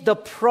receive the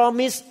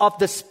promise of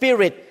the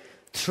Spirit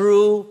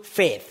through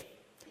faith.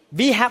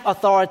 We have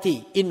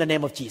authority in the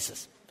name of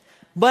Jesus.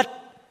 But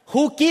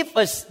who gives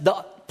us the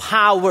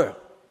power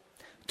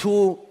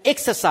to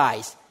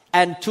exercise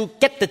and to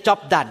get the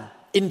job done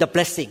in the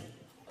blessing?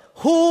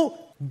 Who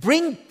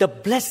brings the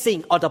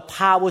blessing or the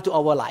power to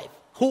our life?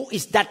 Who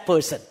is that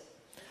person?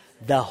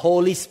 The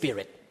Holy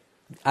Spirit.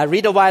 I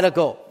read a while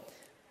ago.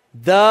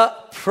 The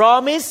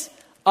promise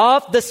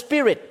of the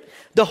Spirit.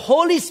 The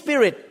Holy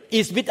Spirit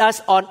is with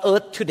us on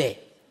earth today.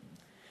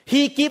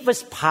 He gives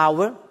us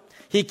power.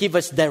 He gives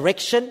us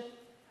direction.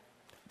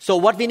 So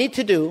what we need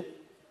to do,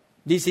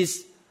 this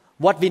is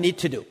what we need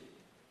to do.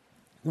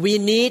 We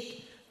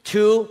need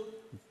to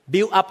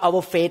build up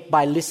our faith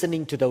by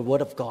listening to the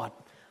Word of God.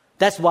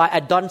 That's why I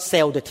don't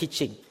sell the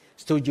teaching.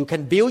 So you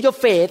can build your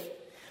faith.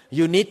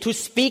 You need to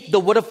speak the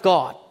Word of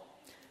God.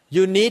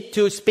 You need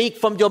to speak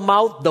from your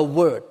mouth the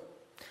Word.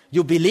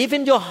 You believe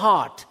in your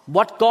heart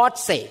what God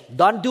say.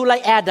 Don't do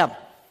like Adam.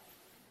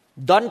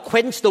 Don't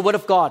quench the Word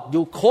of God.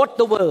 You quote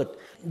the Word.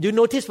 You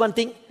notice one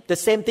thing? The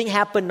same thing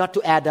happened not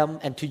to Adam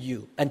and to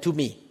you and to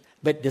me.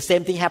 But the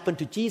same thing happened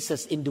to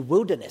Jesus in the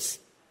wilderness.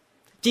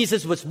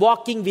 Jesus was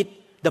walking with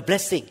the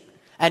blessing.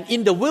 And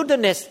in the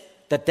wilderness,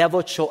 the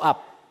devil showed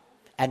up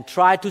and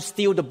tried to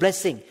steal the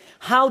blessing.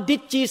 How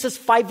did Jesus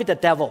fight with the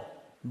devil?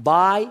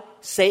 By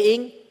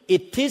saying,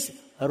 it is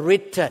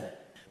written.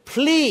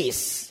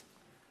 Please,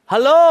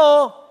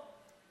 hello,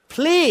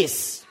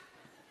 please,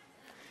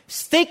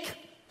 stick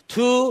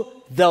to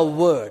the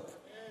Word.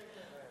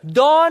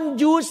 Don't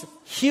use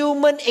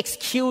human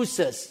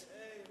excuses.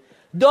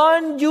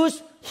 Don't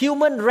use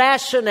human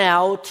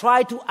rationale.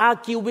 Try to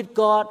argue with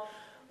God.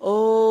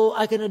 Oh,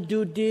 I'm going to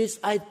do this.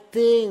 I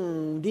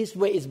think this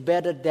way is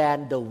better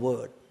than the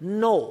Word.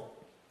 No.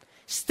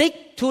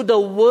 Stick to the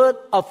Word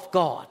of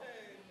God.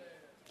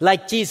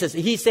 Like Jesus,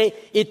 He said,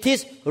 it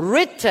is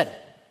written.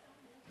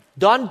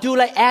 Don't do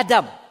like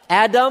Adam.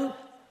 Adam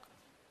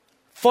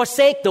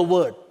forsake the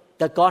Word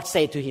that God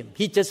said to him.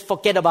 He just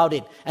forget about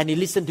it and he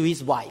listened to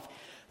his wife.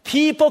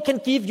 People can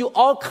give you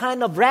all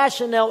kind of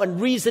rationale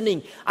and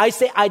reasoning. I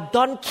say, I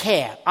don't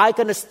care. I'm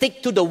going to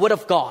stick to the Word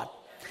of God.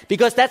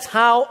 Because that's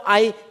how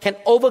I can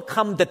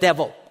overcome the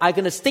devil. I'm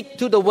going to stick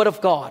to the Word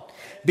of God.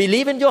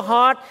 Believe in your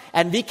heart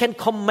and we can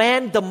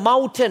command the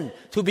mountain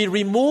to be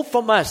removed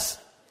from us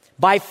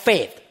by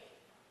faith.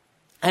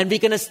 And we're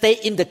going to stay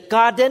in the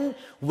garden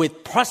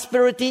with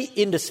prosperity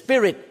in the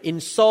spirit,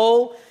 in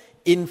soul,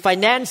 in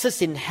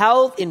finances, in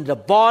health, in the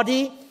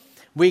body.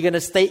 We're going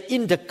to stay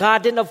in the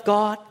garden of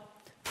God.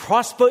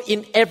 Prosper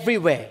in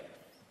everywhere.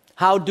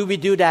 How do we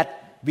do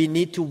that? We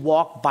need to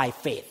walk by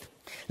faith.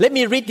 Let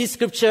me read this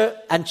scripture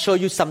and show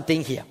you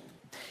something here.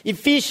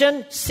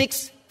 Ephesians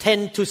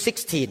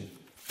 6:10-16.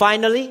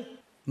 Finally,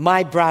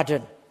 my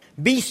brethren,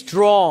 be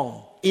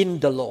strong in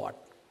the Lord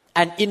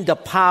and in the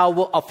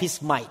power of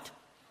His might.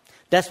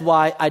 That's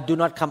why I do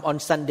not come on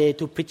Sunday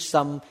to preach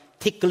some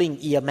tickling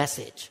ear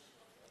message.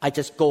 I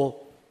just go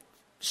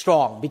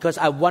strong because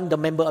I want the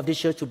member of this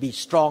church to be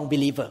strong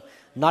believer,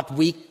 not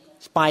weak,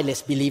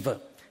 spineless believer.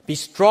 Be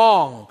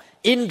strong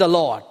in the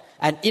Lord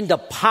and in the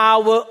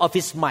power of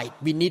His might.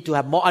 We need to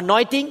have more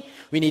anointing.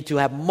 We need to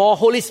have more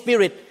Holy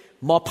Spirit,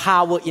 more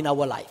power in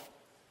our life.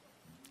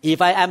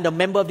 If I am the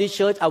member of this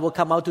church, I will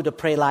come out to the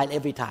prayer line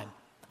every time.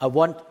 I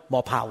want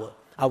more power.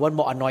 I want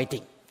more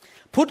anointing.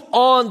 Put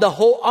on the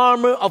whole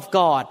armor of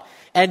God,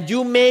 and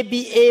you may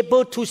be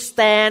able to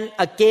stand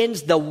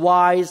against the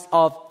wiles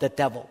of the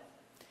devil.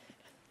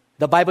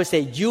 The Bible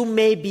says you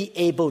may be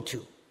able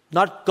to.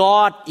 Not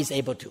God is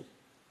able to.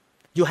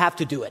 You have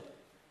to do it.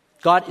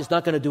 God is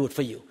not going to do it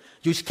for you.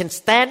 You can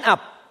stand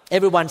up.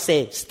 Everyone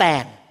say,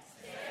 stand.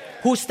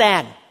 Who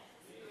stand?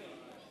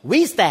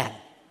 We stand.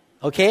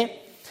 Okay?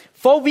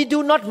 For we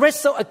do not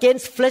wrestle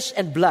against flesh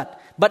and blood,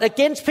 but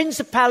against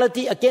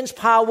principality, against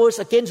powers,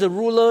 against the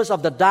rulers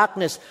of the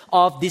darkness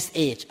of this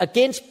age,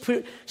 against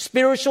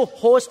spiritual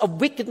hosts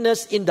of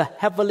wickedness in the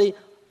heavenly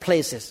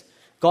places.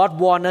 God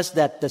warned us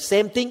that the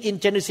same thing in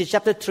Genesis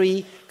chapter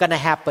 3 gonna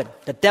happen.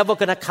 The devil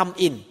gonna come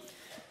in,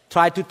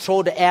 try to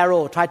throw the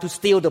arrow, try to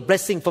steal the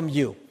blessing from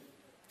you.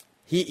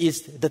 He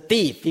is the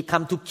thief. He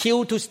come to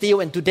kill, to steal,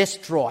 and to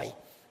destroy.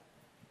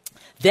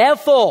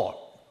 Therefore,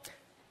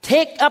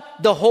 take up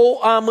the whole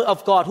armor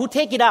of God. Who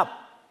take it up?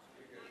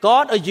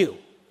 God or you?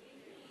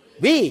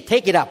 We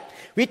take it up.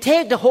 We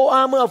take the whole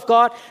armor of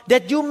God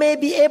that you may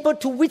be able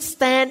to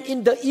withstand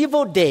in the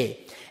evil day.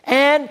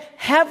 And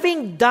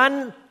having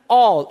done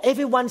all.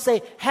 Everyone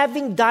say,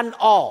 having done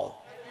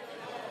all.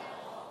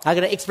 I'm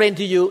going to explain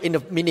to you in a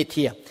minute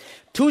here.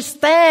 To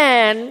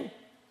stand,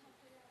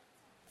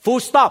 full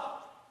stop.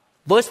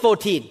 Verse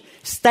 14.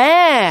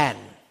 Stand.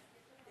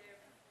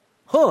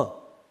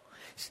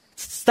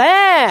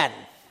 Stand.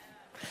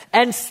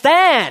 And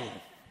stand.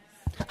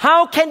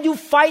 How can you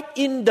fight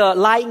in the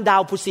lying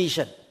down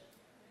position?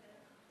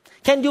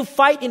 Can you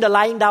fight in the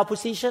lying down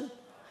position?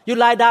 You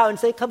lie down and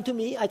say, come to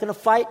me, I'm going to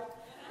fight.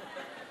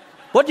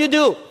 What do you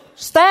do?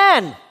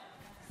 Stand.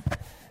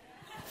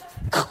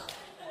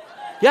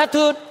 You have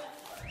to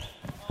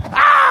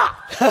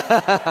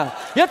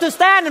you have to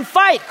stand and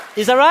fight.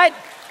 Is that right?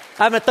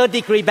 I'm a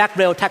third-degree black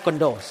belt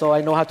taekwondo, so I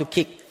know how to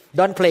kick.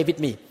 Don't play with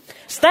me.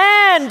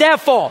 Stand,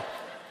 therefore,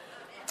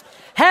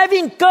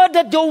 having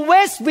girded your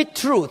waist with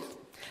truth,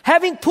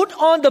 having put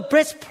on the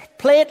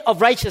breastplate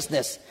of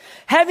righteousness,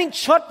 having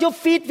shod your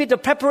feet with the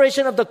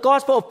preparation of the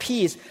gospel of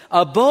peace,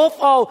 above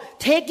all,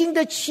 taking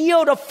the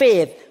shield of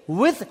faith,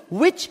 with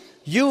which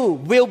you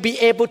will be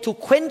able to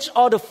quench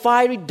all the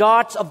fiery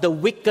darts of the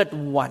wicked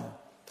one.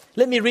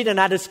 Let me read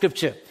another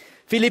scripture.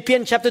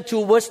 Philippians chapter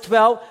 2, verse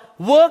 12.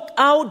 Work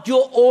out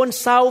your own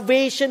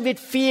salvation with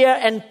fear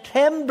and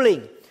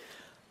trembling.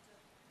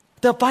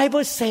 The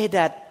Bible says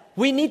that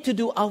we need to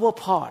do our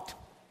part.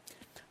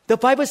 The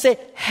Bible says,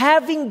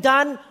 having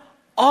done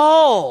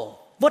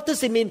all. What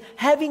does it mean?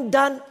 Having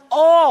done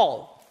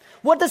all.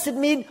 What does it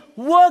mean?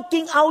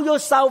 Working out your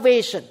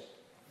salvation.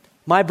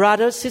 My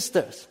brothers,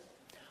 sisters,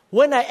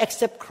 when I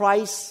accept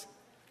Christ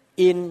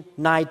in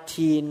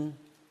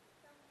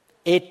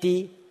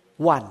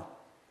 1981,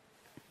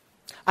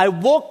 I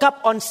woke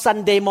up on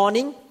Sunday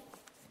morning.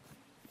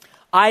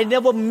 I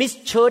never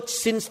missed church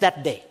since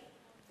that day.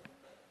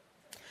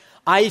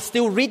 I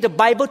still read the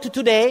Bible to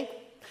today.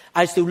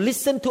 I still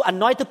listen to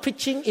anointed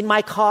preaching in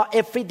my car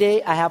every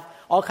day. I have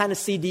all kind of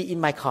CD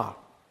in my car.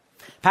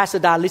 Pastor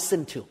Da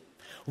listen to.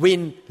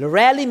 We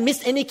rarely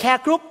miss any care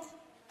group.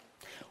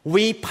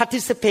 We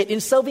participate in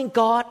serving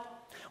God.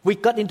 We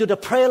got into the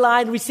prayer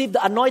line, receive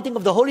the anointing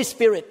of the Holy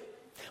Spirit.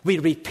 We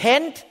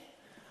repent.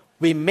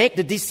 We make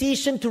the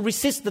decision to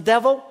resist the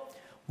devil.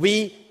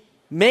 We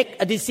make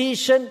a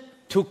decision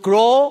to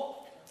grow,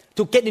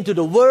 to get into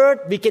the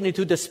Word. We get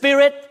into the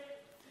Spirit.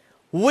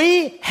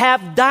 We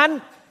have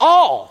done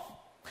all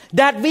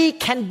that we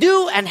can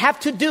do and have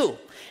to do.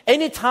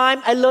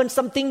 Anytime I learn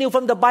something new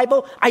from the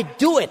Bible, I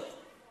do it.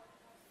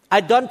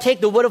 I don't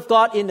take the Word of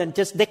God in and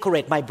just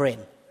decorate my brain.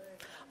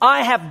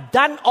 I have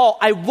done all.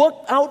 I work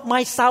out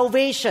my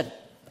salvation.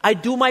 I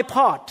do my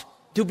part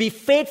to be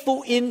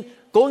faithful in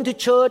going to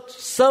church,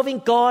 serving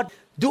God,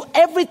 do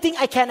everything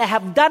I can. I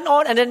have done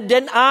all, and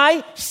then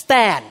I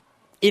stand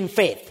in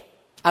faith.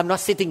 I'm not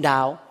sitting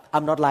down.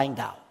 I'm not lying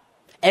down.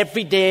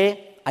 Every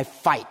day I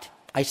fight.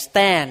 I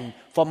stand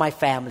for my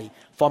family,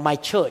 for my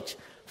church,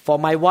 for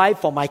my wife,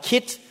 for my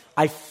kids.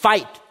 I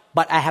fight,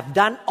 but I have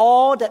done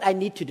all that I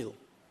need to do.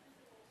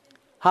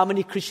 How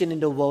many Christians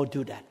in the world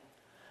do that?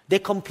 They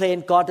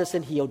complain God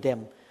doesn't heal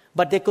them,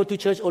 but they go to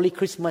church only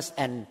Christmas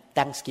and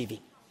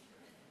Thanksgiving.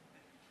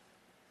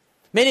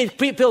 Many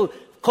people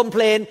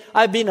complain,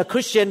 I've been a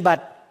Christian,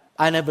 but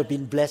I've never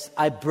been blessed.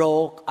 I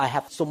broke. I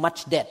have so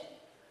much debt.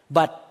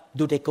 But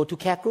do they go to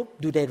care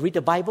group? Do they read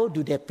the Bible?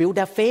 Do they build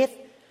their faith?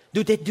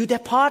 Do they do their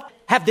part?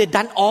 Have they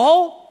done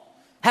all?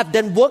 Have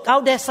they worked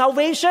out their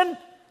salvation?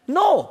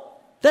 No.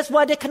 That's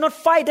why they cannot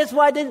fight. That's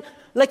why they're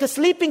like a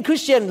sleeping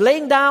Christian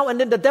laying down, and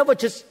then the devil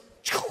just...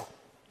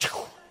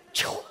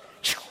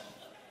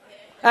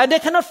 And they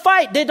cannot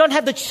fight. They don't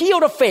have the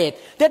shield of faith.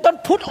 They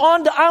don't put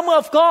on the armor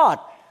of God.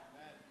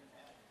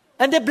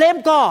 And they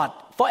blame God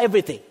for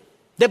everything.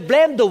 They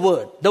blame the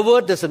Word. The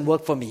Word doesn't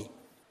work for me.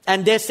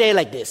 And they say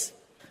like this,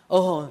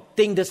 oh,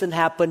 thing doesn't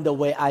happen the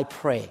way I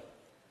pray.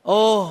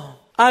 Oh,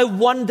 I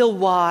wonder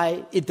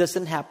why it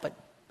doesn't happen.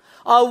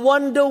 I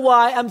wonder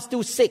why I'm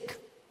still sick.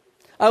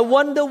 I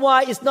wonder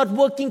why it's not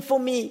working for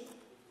me.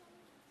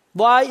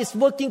 Why it's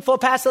working for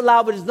Pastor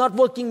Lau, but it's not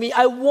working me.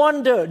 I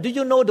wonder. Do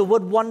you know the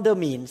word wonder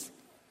means?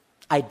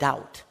 I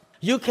doubt.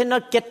 You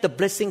cannot get the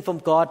blessing from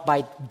God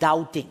by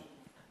doubting.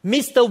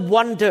 Mr.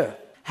 Wonder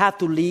have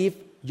to leave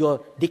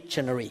your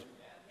dictionary.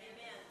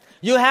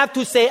 You have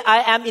to say,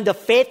 I am in the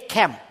faith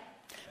camp.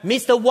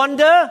 Mr.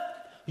 Wonder,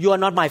 you are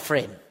not my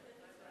friend.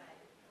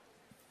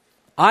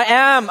 I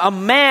am a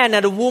man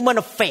and a woman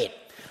of faith.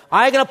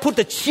 I'm going to put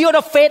the shield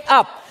of faith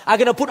up. I'm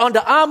going to put on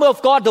the armor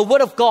of God, the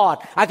Word of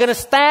God. I'm going to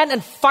stand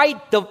and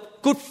fight the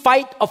good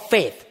fight of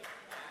faith.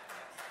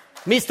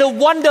 Mr.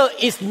 Wonder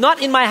is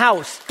not in my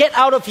house. Get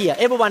out of here.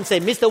 Everyone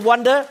say, Mr.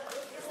 Wonder.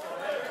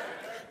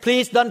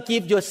 Please don't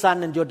give your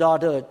son and your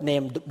daughter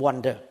named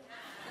Wonder.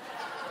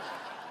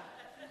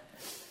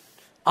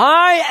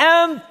 I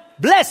am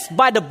blessed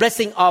by the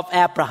blessing of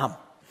Abraham.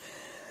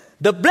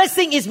 The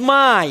blessing is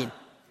mine.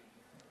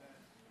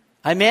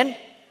 Amen?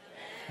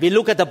 We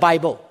look at the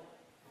Bible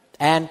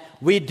and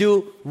we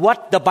do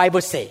what the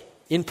Bible say.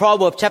 In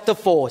Proverbs chapter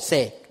 4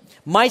 say,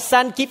 my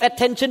son, give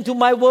attention to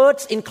my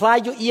words,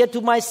 incline your ear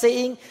to my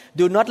saying.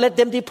 Do not let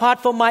them depart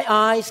from my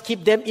eyes.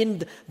 Keep them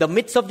in the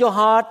midst of your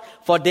heart,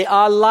 for they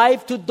are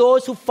life to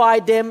those who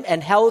find them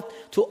and health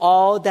to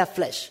all their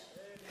flesh.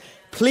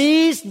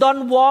 Please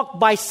don't walk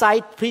by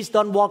sight. Please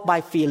don't walk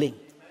by feeling.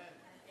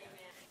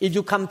 If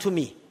you come to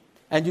me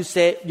and you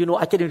say,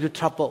 I get into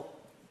trouble,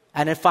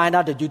 and I find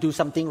out that you do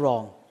something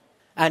wrong,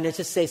 and I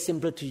just say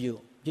simply to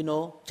you,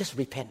 just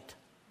repent.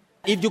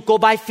 If you go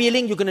by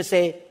feeling, you're going to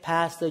say,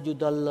 Pastor, you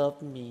don't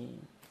love me.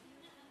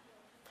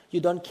 You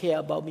don't care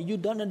about me. You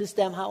don't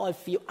understand how I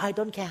feel. I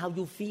don't care how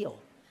you feel.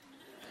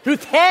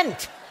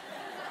 Repent.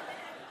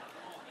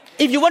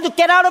 If you want to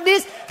get out of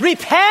this,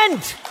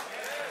 repent.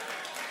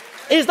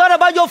 It's not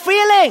about your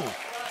feeling.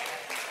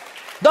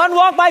 Don't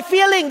walk by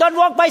feeling. Don't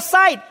walk by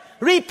sight.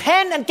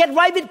 Repent and get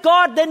right with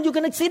God. Then you're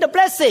going to see the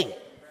blessing.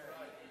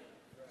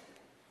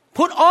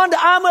 Put on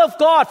the armor of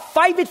God.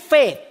 Fight with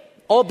faith.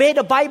 Obey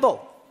the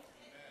Bible.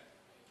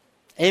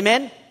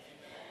 Amen.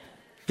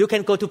 You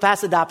can go to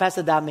Pastor Da.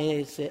 Pastor Da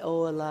may say,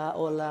 hola,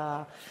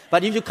 hola.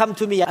 But if you come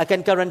to me, I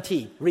can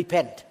guarantee,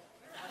 repent.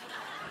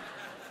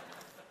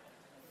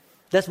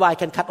 That's why I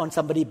can cut on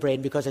somebody's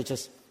brain,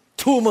 because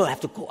tumor have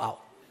to go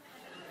out.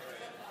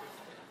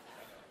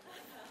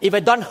 If I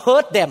don't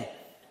hurt them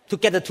to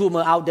get the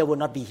tumor out, they will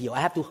not be healed.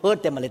 I have to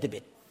hurt them a little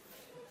bit.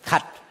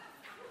 Cut.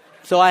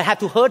 So I have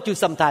to hurt you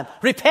sometime.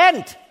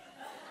 Repent.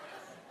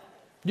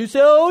 You say,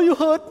 you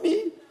hurt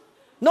me.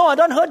 No, I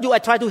don't hurt you. I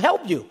try to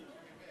help you.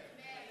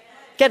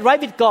 Get right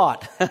with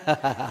God.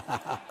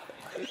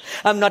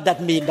 I'm not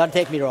that mean. Don't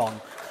take me wrong.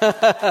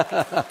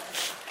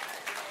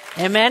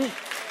 Amen.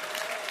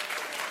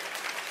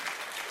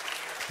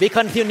 We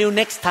continue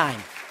next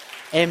time.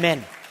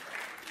 Amen.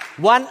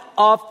 One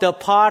of the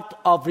part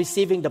of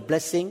receiving the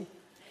blessing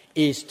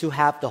is to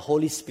have the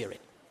Holy Spirit.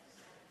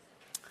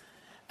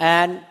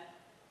 And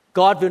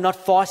God will not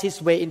force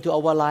His way into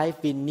our life.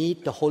 We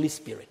need the Holy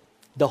Spirit.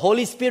 The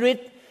Holy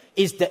Spirit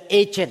is the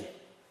agent,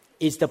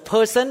 is the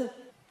person,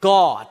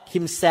 God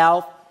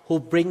Himself, who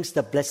brings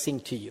the blessing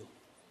to you.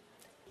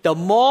 The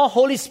more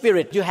Holy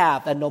Spirit you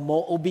have and the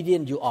more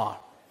obedient you are,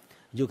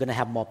 you're going to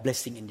have more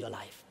blessing in your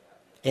life.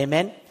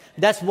 Amen.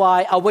 That's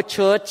why our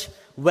church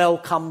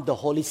welcomes the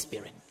Holy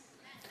Spirit.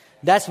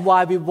 That's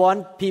why we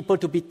want people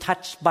to be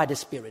touched by the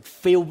Spirit,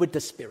 filled with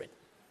the Spirit.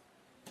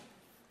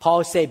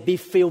 Paul said, be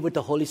filled with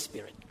the Holy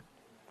Spirit.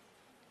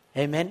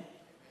 Amen.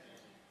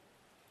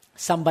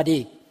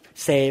 Somebody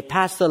say,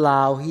 Pastor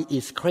Lau, he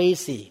is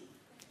crazy.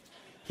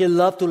 He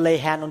loves to lay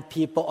hand on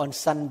people on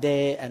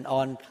Sunday and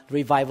on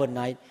revival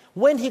night.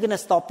 When he going to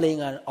stop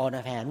laying on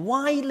a hand?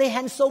 Why he lay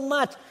hands so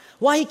much?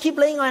 Why he keep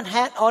laying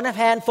on a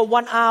hand for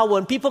 1 hour?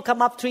 When people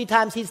come up 3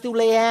 times, he still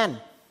lay hand.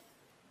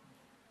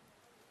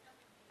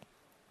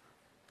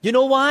 You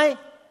know why?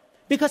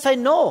 Because I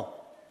know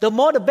the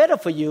more the better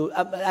for you.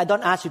 I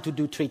don't ask you to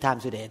do 3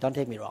 times a day. Don't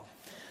take me wrong.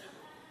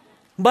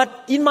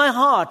 But in my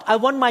heart, I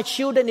want my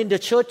children in the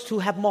church to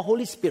have more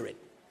Holy Spirit.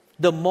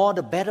 The more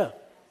the better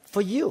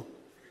for you.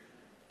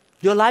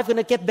 Your life going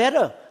to get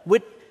better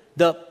with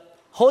the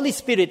Holy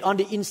Spirit on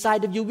the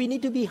inside of you. We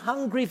need to be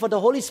hungry for the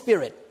Holy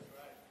Spirit.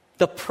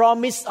 The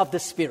promise of the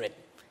Spirit.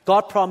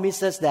 God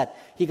promises that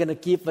He's going to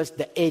give us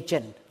the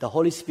agent, the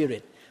Holy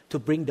Spirit, to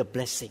bring the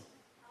blessing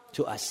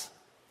to us.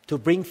 To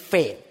bring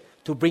faith,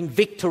 to bring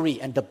victory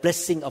and the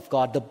blessing of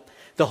God.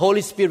 The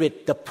Holy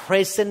Spirit, the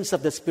presence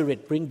of the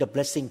Spirit, bring the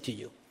blessing to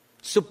you.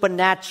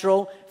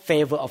 Supernatural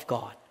favor of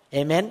God.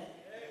 Amen? Amen.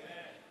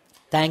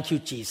 Thank you,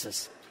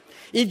 Jesus.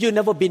 If you've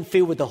never been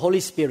filled with the Holy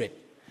Spirit,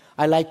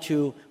 I'd like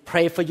to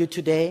pray for you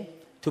today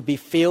to be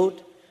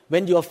filled.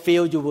 When you're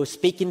filled, you will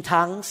speak in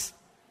tongues.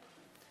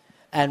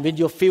 And when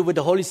you're filled with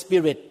the Holy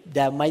Spirit,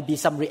 there might be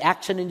some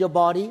reaction in your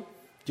body.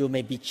 You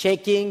may be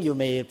shaking, you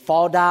may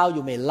fall down,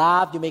 you may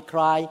laugh, you may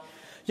cry.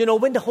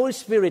 When the Holy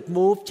Spirit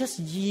moves, just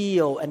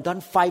yield and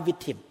don't fight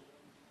with Him.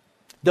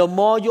 The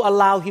more you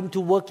allow Him to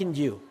work in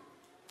you,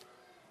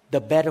 the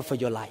better for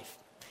your life.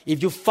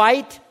 If you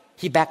fight,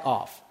 He back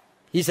off.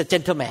 He's a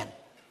gentleman.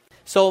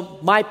 So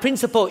my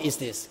principle is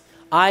this.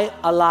 I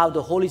allow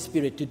the Holy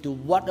Spirit to do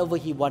whatever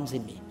He wants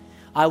in me.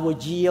 I will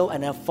yield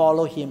and I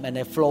follow Him and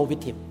I flow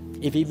with Him.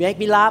 If He make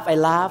me laugh, I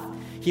laugh.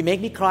 He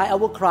make me cry, I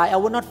will cry. I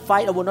will not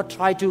fight. I will not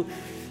try to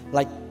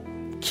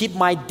keep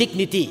my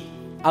dignity.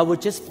 I will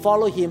just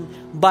follow Him.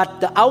 But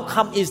the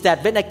outcome is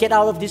that when I get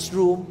out of this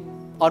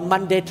room on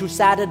Monday through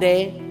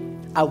Saturday,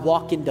 I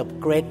walk in the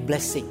great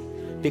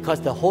blessing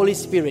because the Holy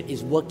Spirit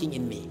is working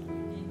in me.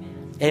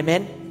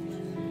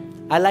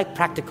 Amen? I like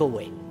practical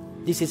way.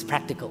 This is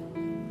practical.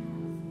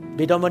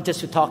 We don't want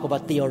just to talk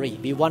about theory.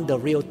 We want the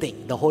real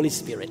thing, the Holy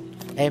Spirit.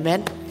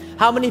 Amen?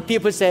 How many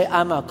people say,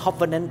 I'm a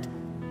covenant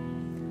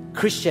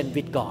Christian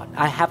with God?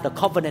 I have the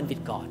covenant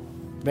with God.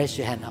 Raise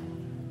your hand up.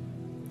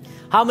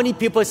 How many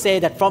people say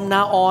that from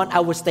now on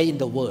I will stay in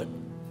the Word?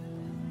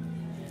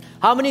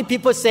 How many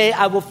people say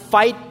I will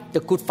fight the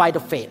good fight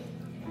of faith?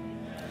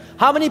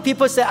 How many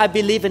people say I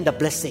believe in the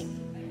blessing?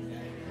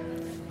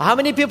 How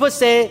many people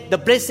say the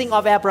blessing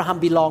of Abraham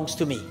belongs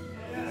to me?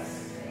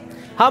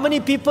 How many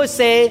people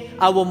say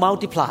I will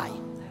multiply?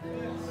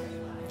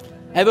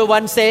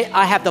 Everyone say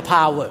I have the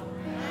power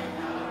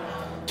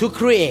to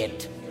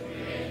create,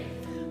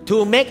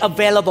 to make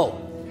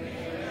available,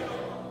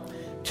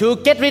 to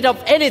get rid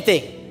of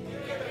anything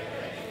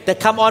that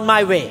come on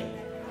my way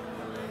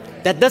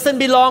that doesn't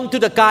belong to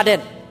the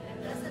garden.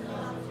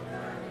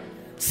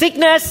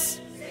 Sickness,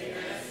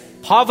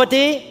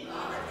 poverty,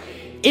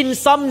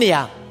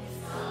 insomnia,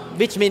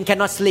 which means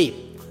cannot sleep,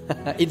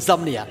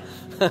 insomnia,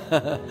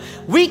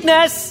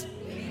 weakness,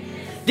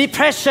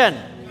 depression,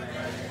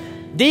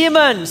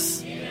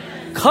 demons,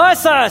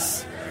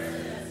 curses.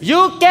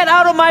 You get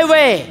out of my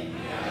way.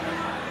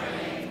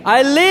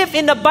 I live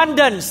in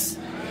abundance.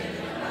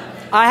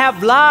 I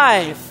have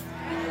life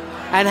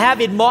and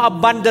have it more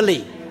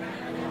abundantly.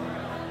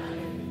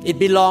 It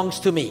belongs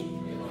to me.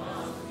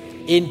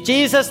 In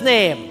Jesus'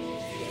 name,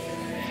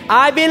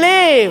 I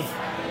believe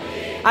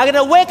I'm going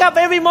to wake up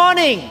every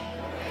morning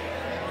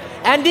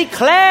and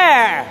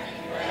declare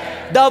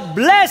the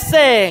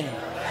blessing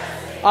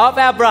of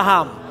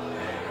Abraham.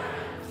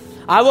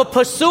 I will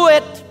pursue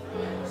it.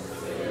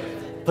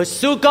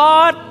 Pursue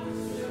God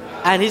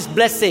and His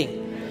blessing.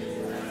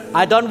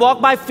 I don't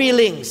walk by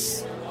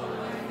feelings.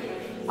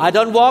 I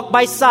don't walk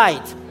by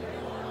sight.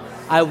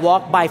 I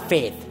walk by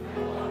faith.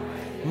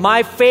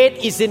 My faith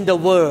is in the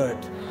Word.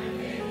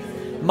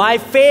 My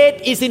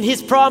faith is in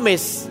His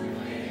promise.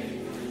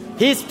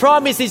 His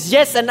promise is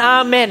yes and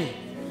amen.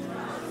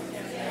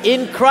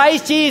 In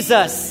Christ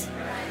Jesus.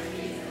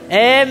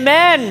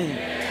 Amen.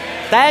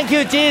 Thank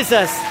you,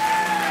 Jesus.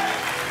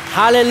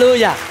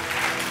 Hallelujah.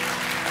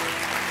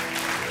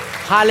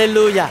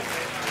 Hallelujah.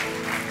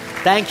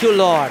 Thank you,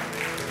 Lord.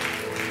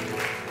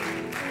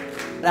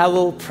 I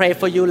will pray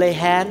for you, lay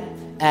hand,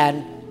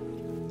 and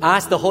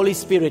ask the Holy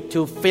Spirit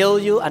to fill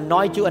you,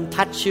 anoint you, and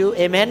touch you.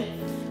 Amen.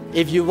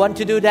 If you want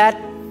to do that,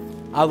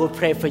 I will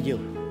pray for you.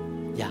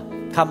 Yeah.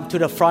 Come to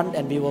the front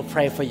and we will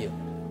pray for you.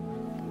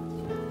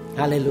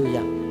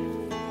 Hallelujah.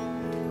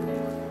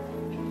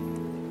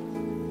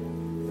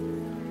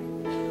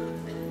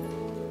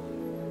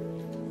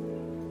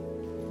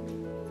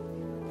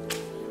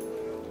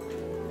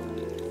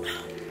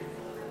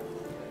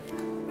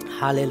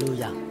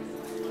 Hallelujah.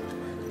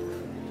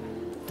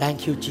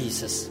 Thank you,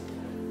 Jesus.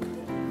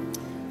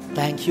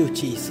 Thank you,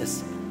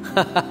 Jesus.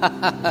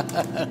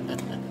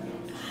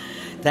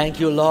 Thank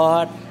you,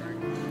 Lord.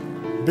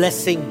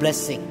 Blessing,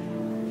 blessing.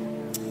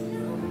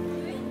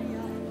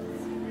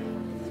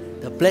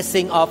 The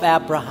blessing of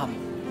Abraham.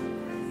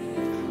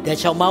 They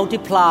shall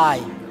multiply.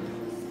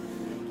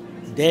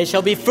 They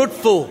shall be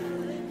fruitful.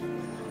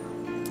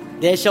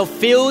 They shall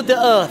fill the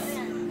earth.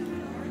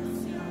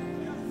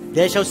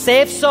 They shall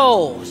save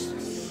souls.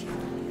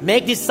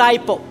 Make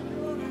disciples.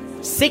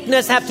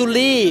 Sickness have to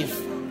leave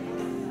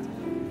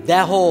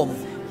their home.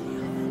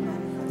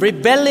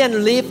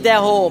 Rebellion leave their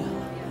home.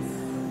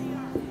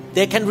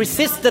 They can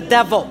resist the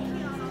devil.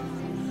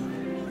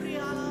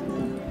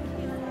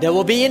 They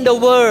will be in the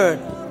Word.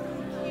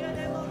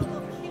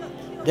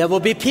 There will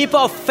be people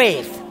of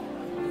faith.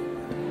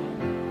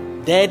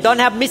 They don't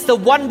have Mr.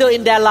 Wonder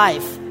in their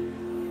life.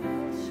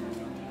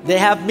 They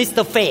have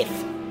Mr. Faith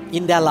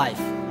in their life.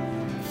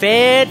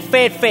 Faith,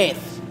 faith, faith.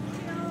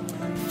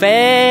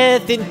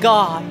 Faith in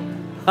God.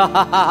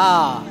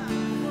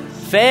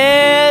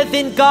 Faith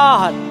in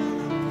God.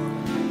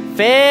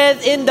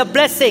 Faith in the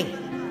blessing.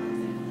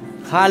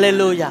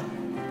 Hallelujah.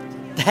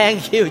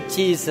 Thank you,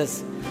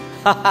 Jesus.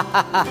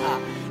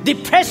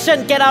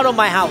 Depression, get out of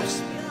my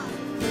house.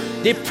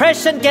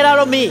 Depression, get out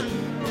of me.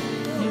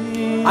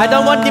 I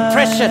don't want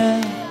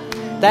depression.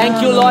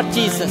 Thank you, Lord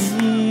Jesus.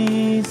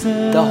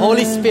 The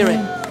Holy Spirit.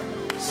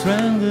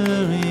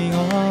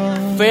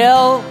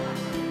 Fill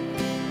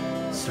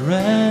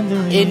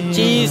in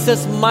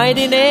Jesus'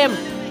 mighty name.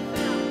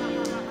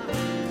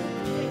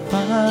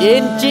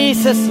 In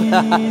Jesus.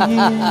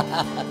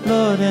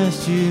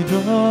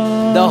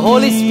 The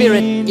Holy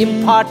Spirit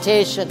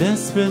impartation.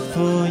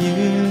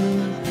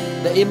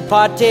 The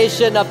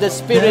impartation of the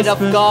Spirit of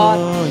God.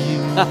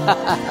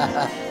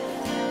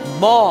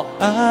 More.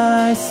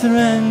 I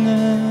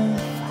surrender.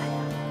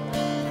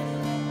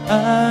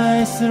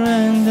 I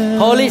surrender.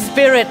 Holy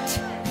Spirit.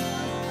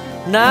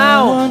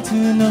 Now. I want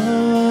to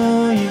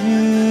know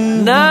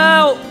you.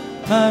 Now.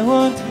 I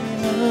want to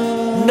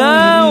know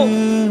now.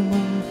 you.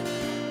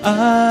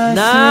 I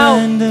now.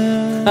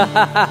 surrender.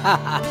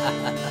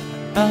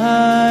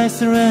 I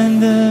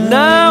surrender.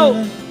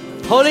 Now.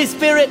 Holy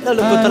Spirit.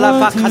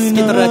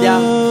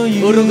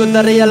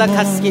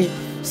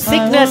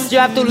 Sickness, you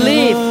have to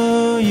leave.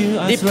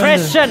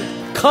 Depression,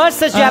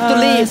 curses, you have to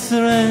leave.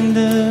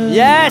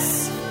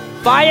 Yes.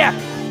 Fire.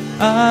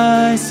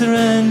 I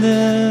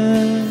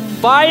surrender.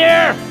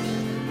 Fire.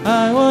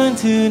 I want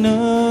to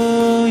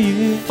know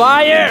you.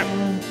 Fire.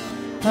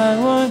 I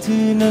want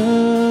to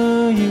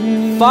know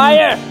you.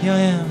 Fire.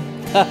 Yeah.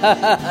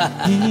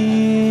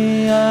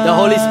 The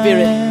Holy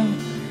Spirit.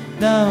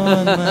 Down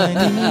on my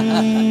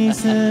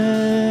knees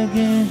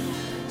again.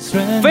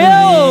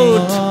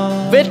 Filled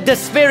with the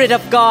Spirit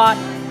of God.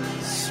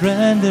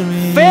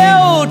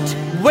 Filled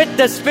with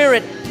the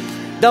Spirit.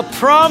 The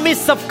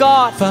promise of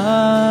God.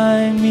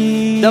 Find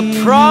me.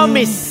 The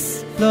promise.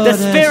 Lord, the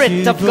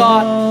Spirit of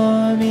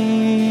God.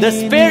 The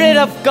Spirit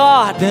of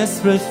God.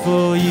 Desperate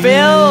for you.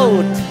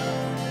 Filled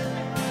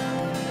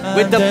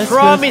with the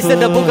promise in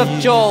the book of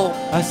Joel.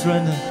 I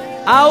surrender.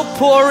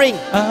 Outpouring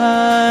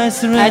I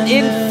surrender. and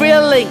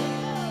infilling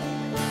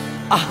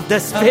of the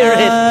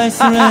Spirit. I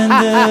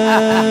surrender.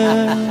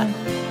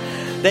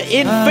 The I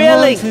want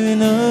infilling to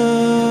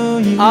know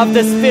you of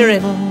the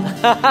Spirit.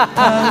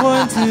 I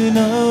want to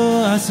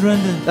know. I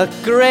surrender. The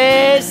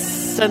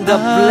grace and the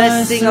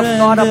blessing of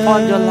God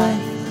upon your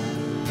life.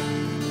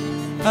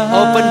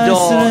 Open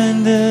door. I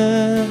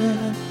surrender.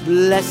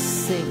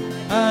 Blessing.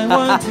 I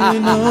want to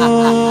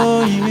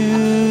know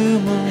you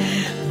more.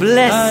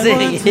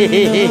 Blessing. I want to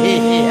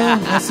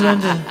know. I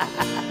surrender.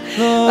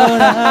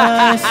 Lord,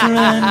 I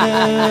surrender.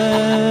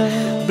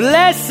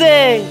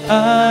 Blessing.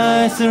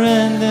 I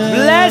surrender.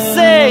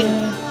 Blessing.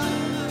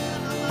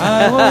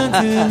 I want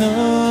to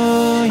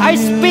know you I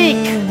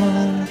speak.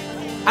 more.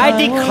 I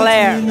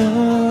declare want to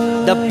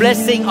know the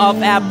blessing of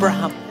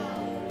Abraham.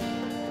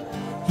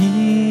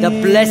 Here The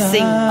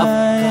blessing of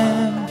I God.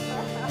 am,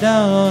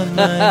 down on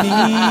my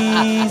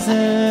knees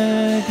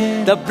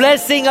again. The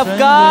blessing of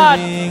God.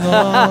 Surrendering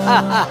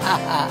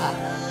all.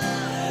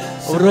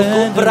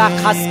 Rukubra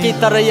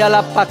kaskita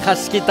rayala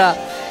pakaskita.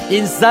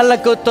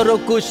 Inzalako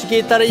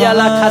torokushkita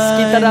rayala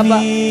kaskita raba.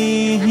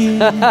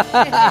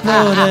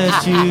 Lord,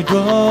 as you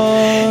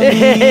draw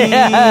me,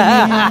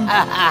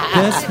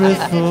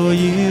 desperate for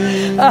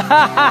you,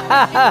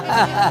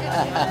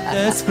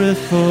 desperate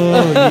for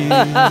you.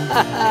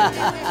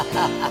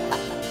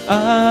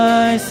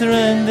 I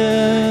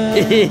surrender.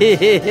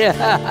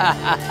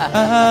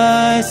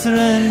 I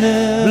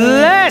surrender.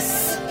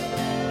 Bless.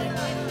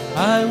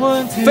 I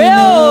want to Filled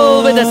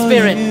know with the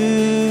Spirit.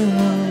 you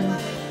more.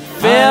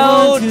 Filled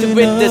I want to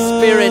with the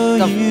Spirit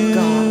know of you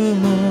God.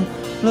 more.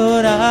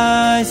 Lord,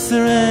 I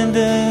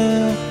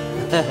surrender.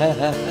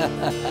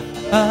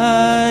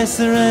 I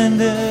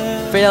surrender.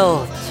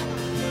 Filled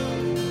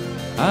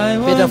I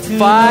with the want to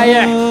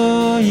fire.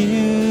 know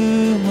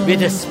you more. with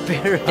the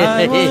Spirit.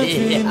 I want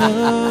to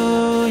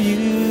know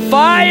you.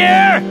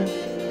 Fire!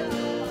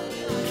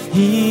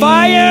 Here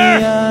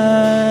Fire!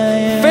 I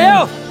am,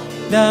 Fill!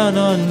 down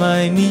on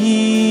my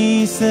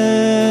knees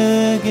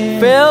again.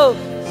 Fill!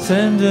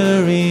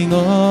 Surrendering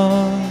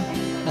all.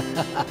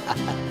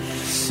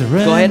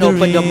 Go ahead,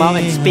 open your mouth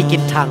and speak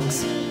in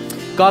tongues.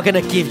 God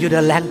gonna give you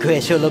the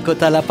language.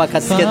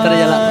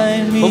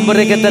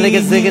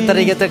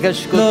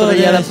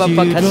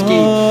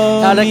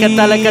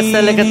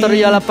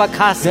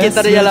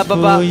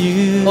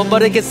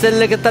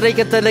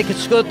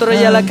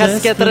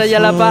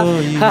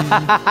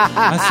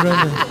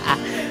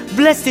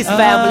 Bless this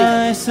family.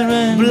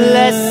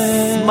 Bless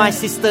my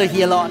sister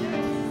here, Lord.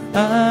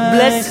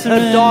 Bless her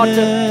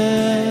daughter.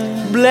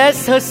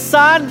 Bless her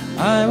son.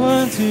 I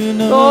want to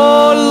know.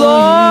 Oh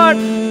Lord,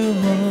 you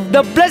more.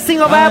 the blessing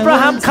of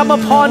Abraham come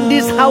upon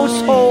this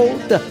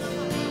household.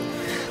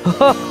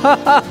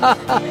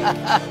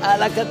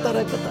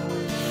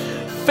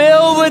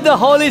 Fill with the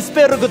Holy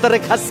Spirit.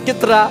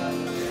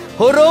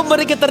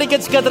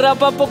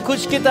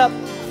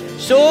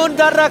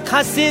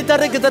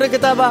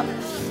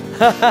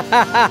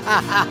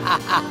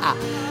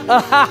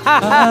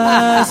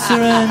 I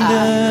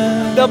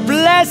surrender. The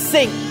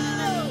blessing.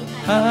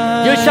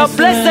 You shall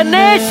bless the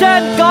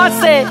nation, God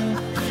said.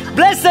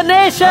 Bless the I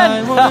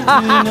nation. want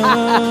to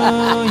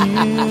know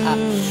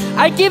you.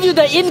 I give you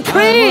the I want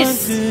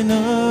increase. to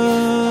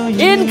know you.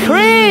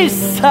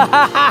 Increase.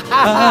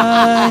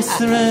 I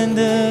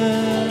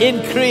surrender.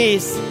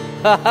 Increase.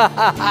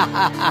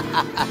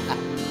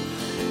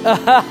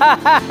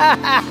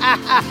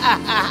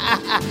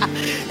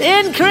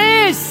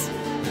 Increase.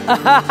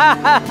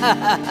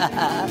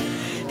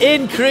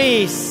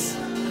 Increase.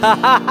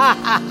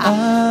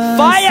 I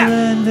Fire.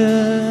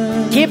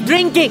 surrender. Keep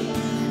drinking.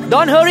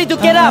 Don't hurry to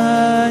get up.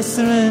 I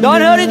surrender.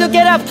 Don't hurry to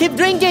get up. Keep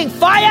drinking.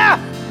 Fire.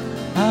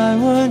 I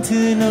want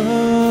to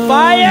know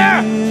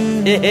Fire.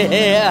 you.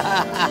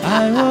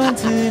 I want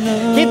to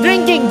know. Keep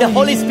drinking the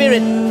Holy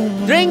Spirit.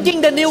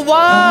 Drinking the new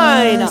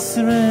I wine.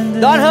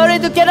 surrender. Don't hurry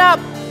to get up.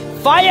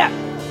 Fire.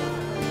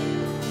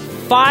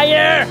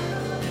 Fire.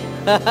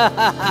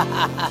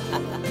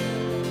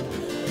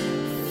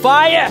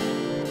 Fire.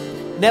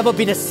 Never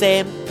be the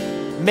same.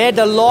 May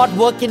the Lord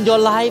work in your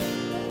life.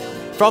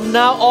 From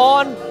now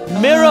on,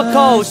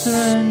 miracles, I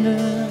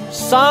surrender.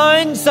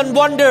 signs and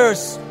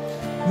wonders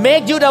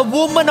make you the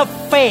woman of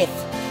faith.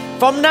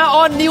 From now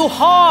on, new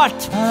heart.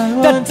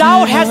 The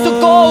doubt has to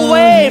go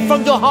away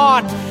from your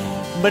heart.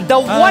 But the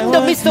wonder,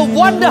 Mr.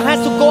 Wonder, has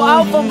to go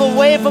out from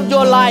away from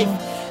your life.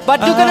 But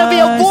you're gonna be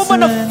a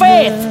woman of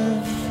faith.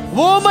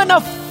 Woman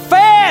of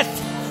faith.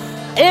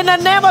 In the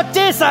name of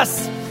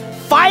Jesus.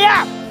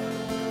 Fire.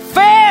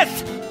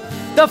 Faith.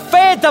 The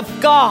faith of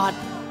God.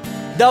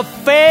 The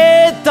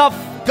faith of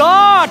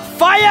God.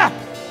 Fire.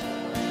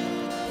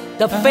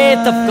 The faith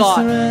of I God.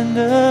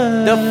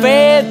 surrender. The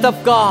faith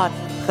of God.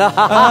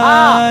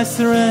 I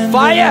surrender.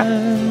 Fire.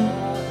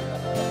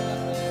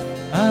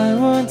 I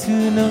want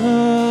to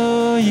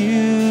know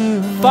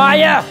you.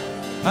 Fire.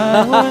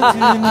 I want to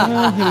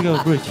know. Here we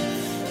go, bridge.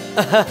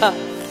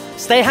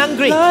 Stay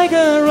hungry. Like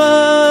a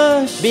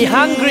rush. Be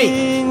hungry.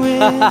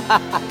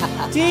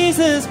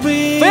 Jesus,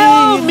 breathe.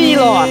 Fill me,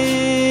 Lord,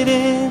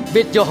 in.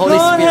 with your Holy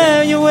Lord, Spirit.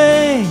 have your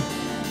way.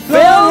 Fill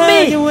Lord, me.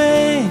 have your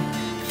way.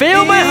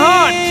 Fill my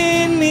heart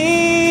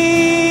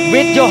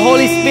with your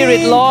Holy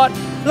Spirit, Lord.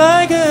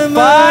 Like a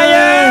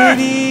Fire.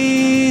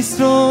 mighty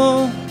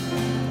storm,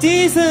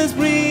 Jesus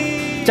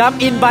breathe.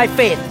 Jump in by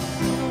faith.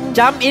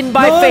 Jump in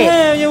by Lord, faith.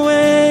 have your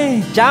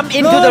way. Jump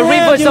into Lord, the have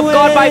rivers your of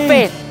God by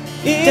way. faith.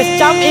 Just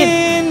jump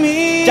in.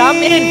 me. Jump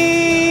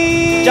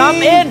in. Jump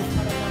in.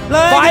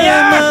 Like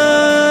Fire. a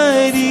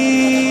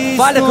mighty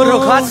Father storm.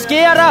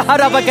 Kurukaskera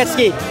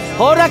Harabakaski.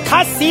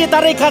 Horakasi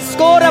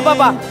Tarikaskora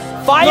Baba.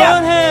 Lord,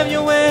 Fire. have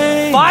your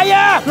way.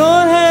 Fire.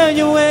 Lord, have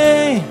your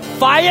way.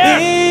 Fire.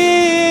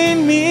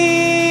 In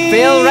me.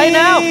 Feel right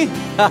now.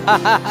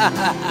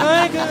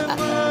 Like a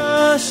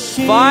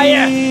rushing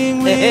Fire.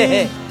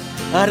 wind.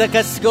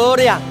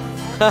 Harakaskoria.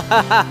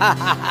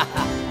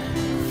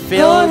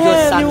 Fill Lord, your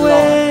have son, your Lord,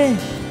 way.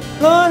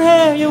 Lord,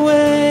 have your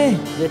way.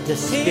 with the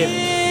Spirit.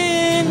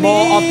 In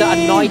More me. of the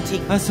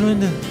anointing. I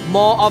surrender.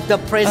 More of the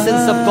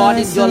presence of God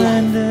in your life.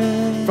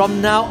 surrender.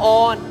 From now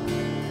on,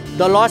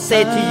 the Lord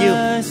said to you,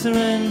 I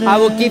surrender. I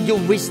will give you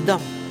wisdom.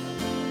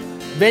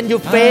 When you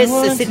face I a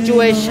want to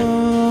situation,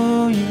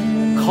 know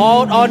you.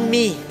 call on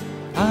me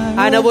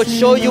and I will want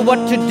show to you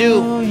what to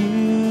do. know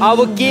you. I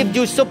will give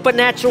you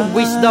supernatural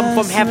wisdom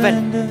from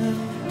heaven.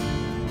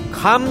 surrender.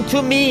 Come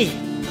to me,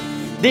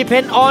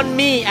 depend on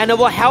me, and I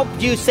will help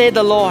you, say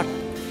the Lord.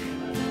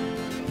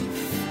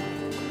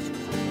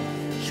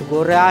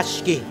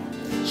 Shukurashki,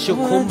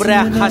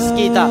 Shukumbra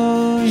Kaskita,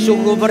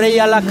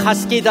 Shukubreya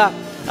Kaskita.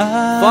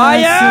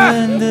 Fire!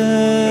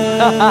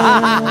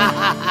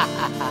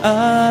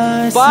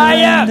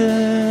 Fire!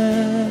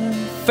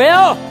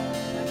 Fill!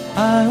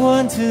 I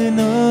want to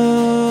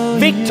know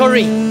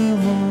Victory. you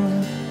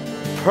more.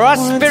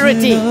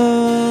 Prosperity Want to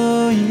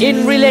know you.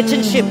 in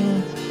relationship,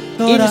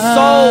 Lord, in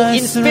soul, I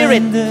in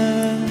spirit,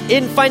 surrender.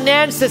 in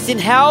finances, in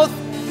health,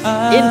 in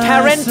I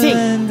parenting,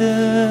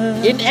 surrender.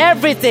 in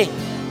everything.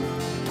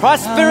 I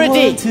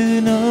Prosperity. want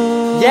to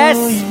know Yes,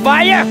 you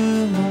fire.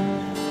 more.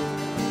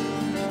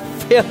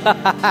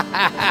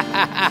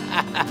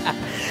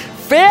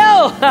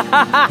 Fill.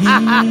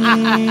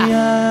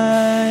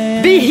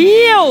 Be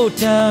healed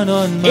Down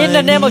on my in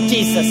the name of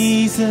Jesus.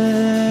 knees,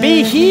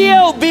 Be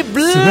healed. Be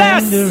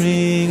blessed.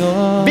 surrendering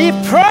all. Be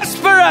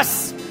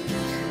prosperous.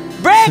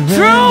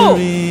 Breakthrough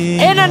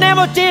in the name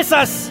of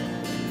Jesus.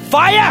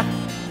 Fire.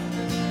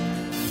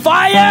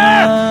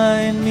 Fire.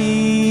 Find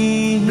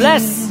me,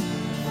 Bless.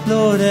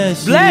 Lord,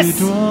 as Bless.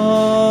 you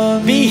draw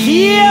Be me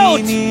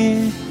healed.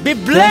 near. Be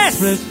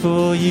blessed. Desperate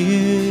for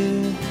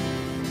you.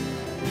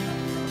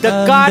 The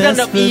I'm Garden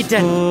of desperate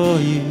Eden. for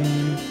you.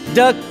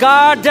 The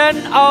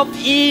Garden of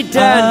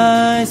Eden.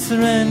 I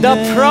surrender.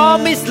 The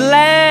promised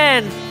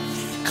land.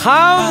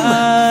 Come.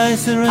 I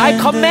surrender. I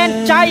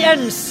command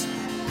giants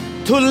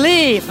to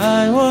leave.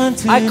 I want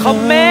to I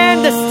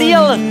command the know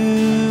stealer,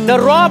 you. the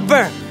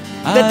robber,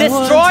 the I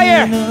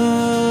destroyer want to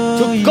know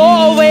to you.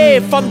 go away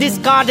from this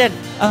garden.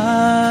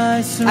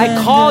 I surrender.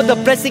 I call the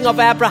blessing of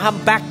Abraham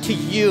back to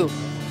you.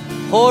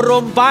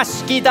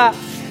 Horombashkida,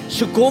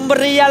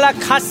 Shukumriyala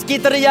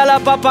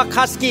Kaskitriyala Papa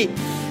Kaski.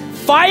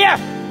 Fire!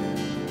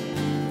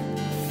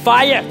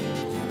 Fire!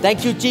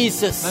 Thank you, Like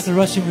Jesus. a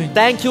rushing wind.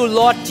 Thank you,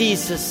 Lord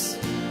Jesus.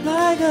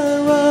 Like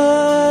a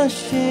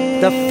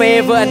rushing The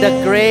favor and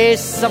the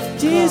grace of God.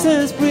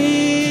 Jesus,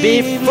 breathe.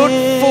 Be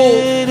fruitful.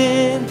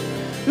 in.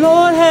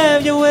 Lord,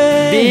 have your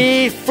way.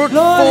 Be Lord,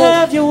 fruitful.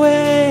 have your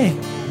way.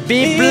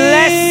 Be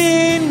blessed.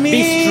 In me.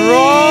 Be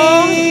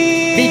strong.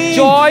 Be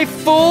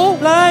joyful.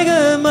 Like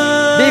a Be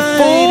mighty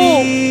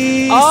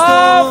full of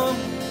storm.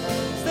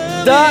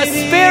 The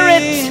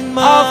spirit In of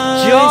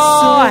my joy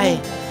soul.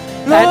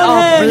 and Lord, of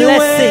have your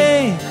blessing.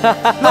 way.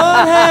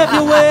 Lord, have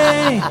your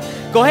way.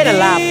 Go ahead and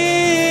laugh.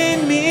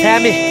 In me.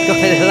 Tammy, go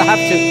ahead and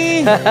laugh too.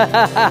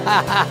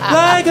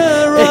 Like a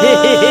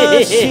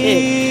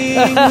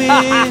rushing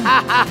wind.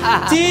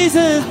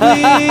 Jesus,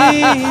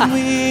 breathe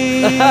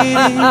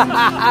wind.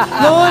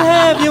 Lord,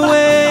 have your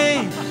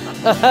way.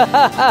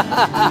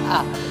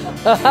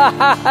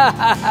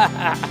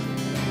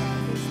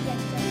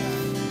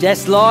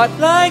 Yes, Lord.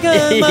 Like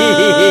a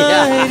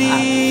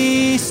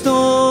mighty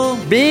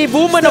storm. Be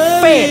woman of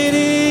faith.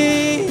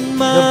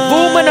 The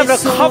woman of the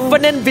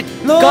covenant with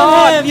Lord,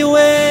 God. have your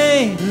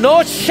way.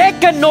 No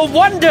shaken, no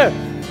wonder,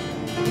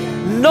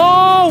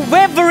 no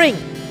wavering.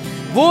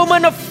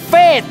 Woman of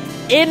faith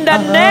in the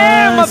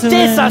name of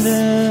Jesus.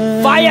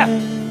 Fire.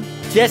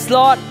 Yes,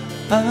 Lord.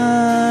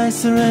 I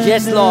surrender.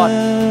 Yes, Lord.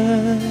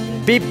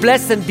 Be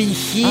blessed and be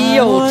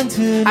healed.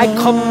 I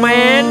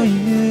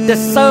command the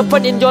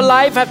serpent in your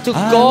life have to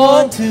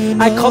go.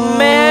 I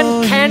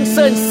command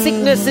cancer and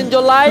sickness in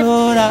your life.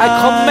 I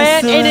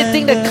command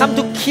anything that come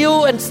to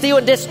kill and steal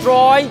and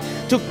destroy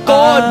to go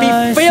and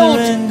be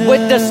filled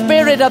with the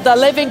Spirit of the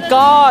living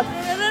God.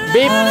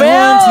 Be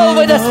filled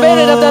with the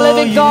Spirit of the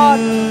living God.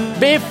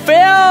 Be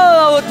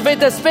filled with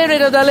the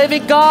Spirit of the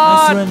living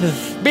God.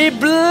 Be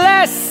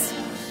blessed.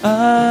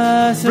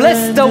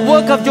 Bless the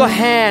work of your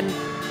hand.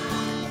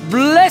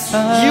 Bless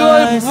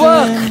your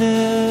work.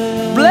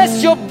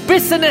 Bless your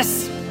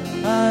business.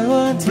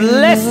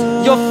 Bless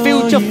your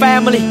future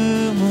family.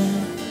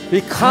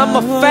 Become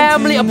a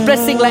family of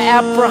blessing like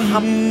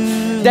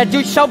Abraham, that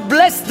you shall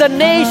bless the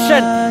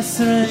nation.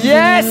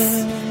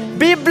 Yes,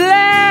 be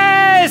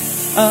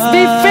blessed,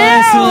 be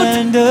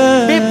filled,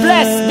 be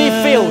blessed, be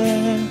filled,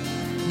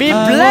 be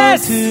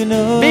blessed,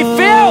 be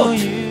filled,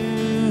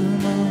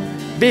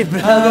 be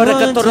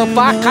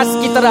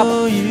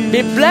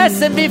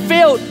blessed and be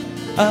filled,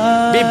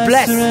 be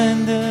blessed.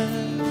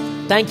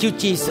 Thank you,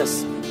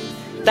 Jesus.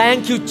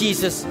 Thank you,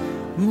 Jesus.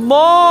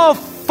 More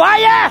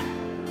fire.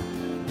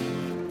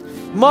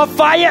 More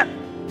fire.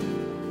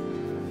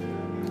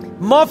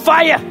 More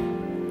fire.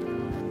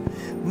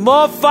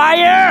 More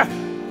fire.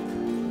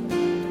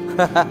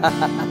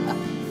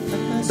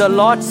 The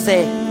Lord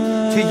say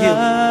to you,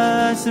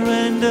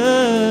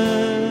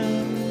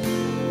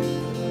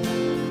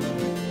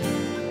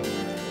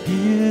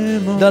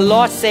 the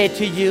Lord say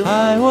to you,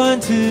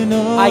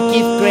 I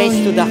give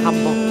grace to the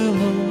humble.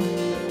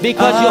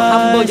 Because you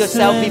humble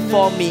yourself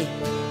before me,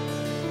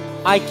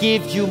 I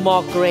give you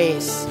more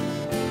grace.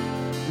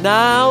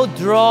 Now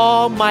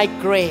draw my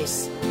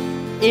grace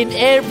in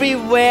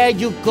everywhere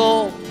you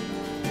go,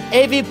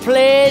 every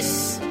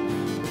place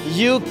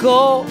you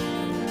go,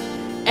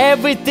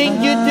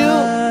 everything you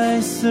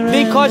do.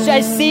 Because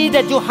I see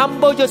that you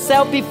humble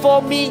yourself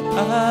before me,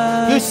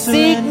 you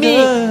seek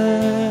me,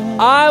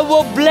 I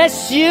will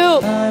bless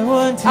you,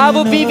 I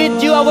will be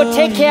with you, I will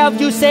take care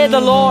of you, say the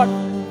Lord.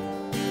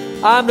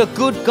 I'm the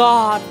good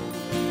God.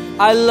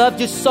 I love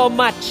you so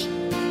much.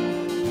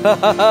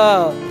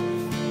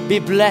 Be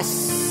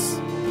blessed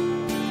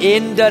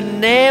in the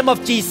name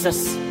of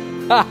Jesus.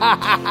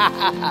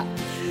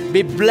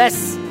 Be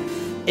blessed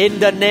in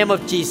the name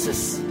of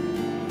Jesus.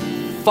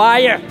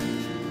 Fire.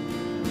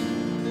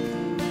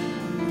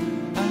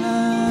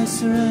 I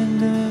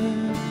surrender.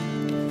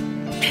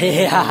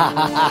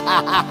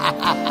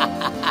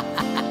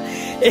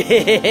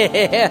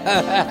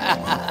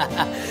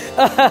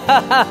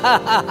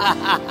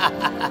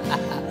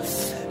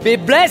 Be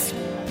blessed.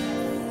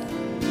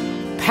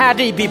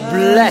 Patty, be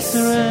blessed.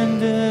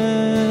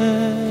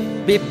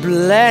 Be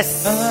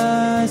blessed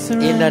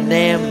in the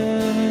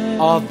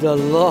name of the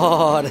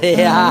Lord.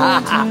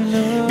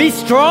 Be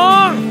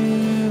strong.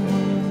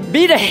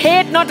 Be the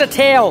head, not the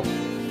tail.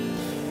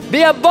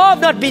 Be above,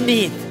 not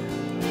beneath.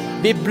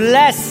 Be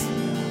blessed.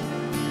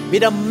 Be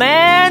the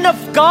man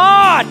of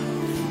God.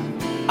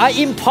 I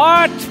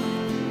impart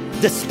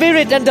the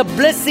Spirit and the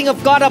blessing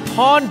of God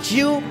upon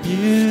you.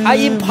 I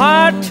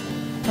impart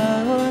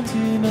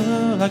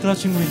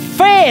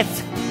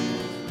faith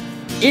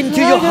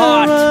into your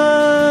heart.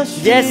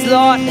 Yes,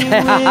 Lord.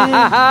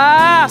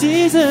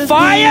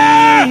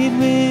 Fire.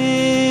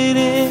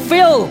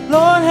 Fill,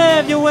 Lord,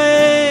 have your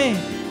way.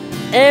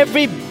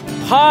 Every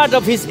part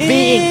of his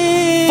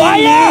being.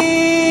 Fire.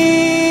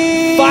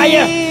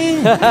 Fire.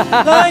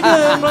 Like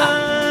a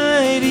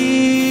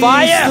mighty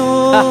Fire.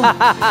 storm,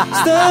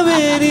 stir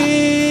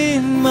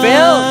within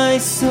my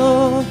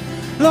soul.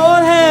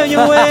 Lord, have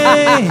your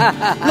way.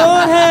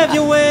 Lord, have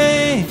your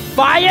way.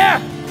 Fire.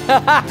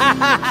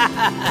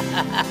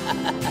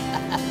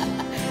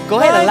 Go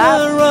ahead and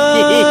laugh.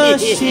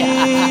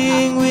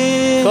 Rushing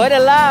wind. Go ahead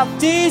and laugh.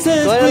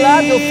 Jesus, Go ahead and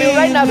laugh. You feel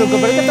right now.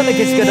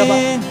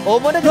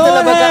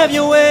 Lord, have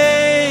your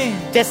way.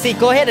 Jesse,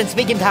 go ahead and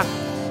speak in tongue.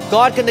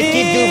 God gonna give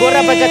you. God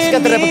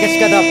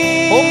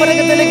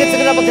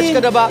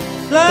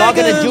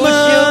gonna use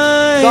you.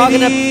 God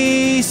gonna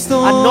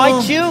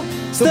anoint you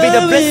to be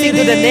the blessing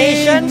to the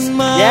nations.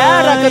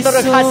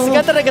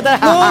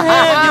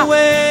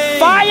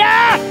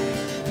 Fire!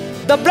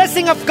 The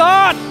blessing of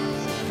God.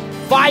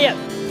 Fire.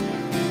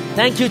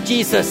 Thank you,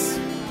 Jesus.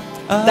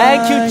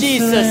 Thank you,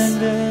 Jesus.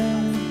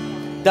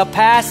 The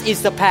past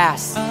is the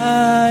past.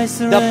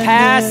 The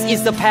past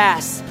is the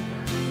past.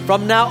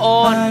 From now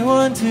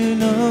on,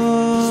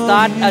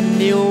 start a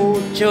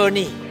new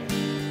journey.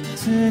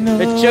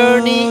 The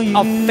journey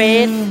of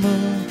faith,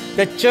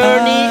 the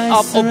journey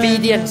of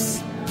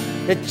obedience,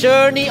 the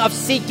journey of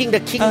seeking the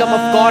kingdom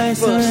of God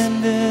first,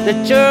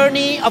 the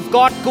journey of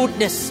God's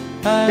goodness,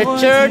 the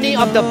journey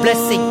of the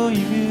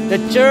blessing, the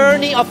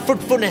journey of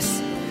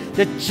fruitfulness,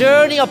 the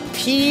journey of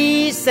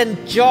peace and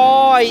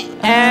joy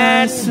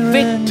and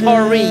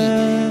victory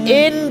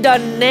in the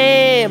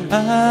name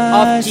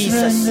of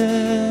Jesus.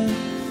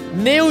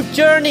 New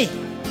journey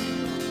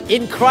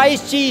in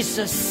Christ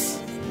Jesus.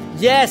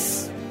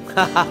 Yes.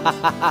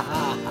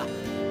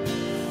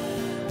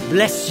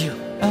 Bless you.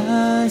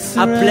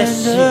 I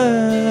bless you.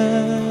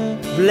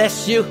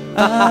 Bless you.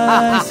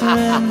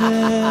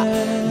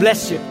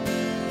 Bless you.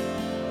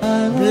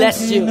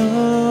 Bless you.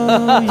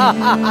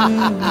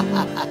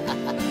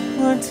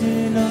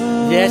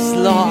 Yes,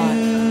 Lord.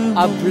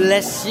 I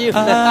bless you.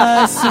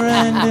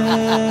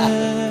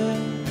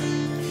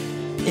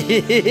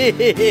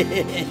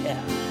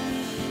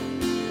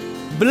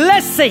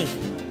 Blessing.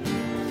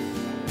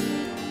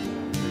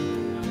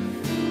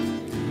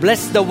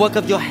 Bless the work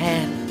of your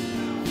hand.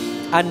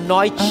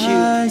 Anoint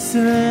you.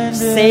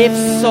 Save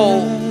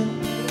soul.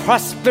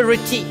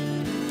 Prosperity.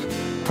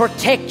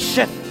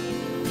 Protection.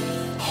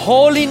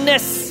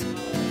 Holiness.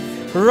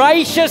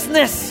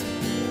 Righteousness.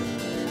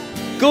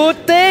 Good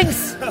things.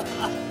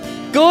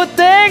 Good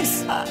things.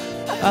 I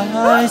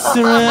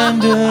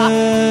surrender.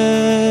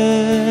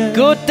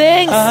 Good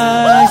things. I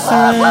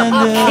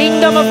surrender.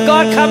 Kingdom of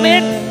God come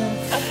in. I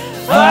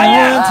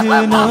Fire. want to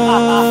know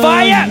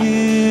Fire. you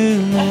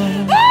more.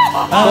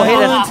 Go I ahead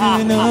and want to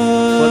know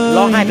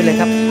ร้องไห้ไปเลย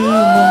ครับ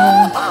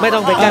ไม่ต้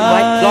องไปกั้นไว้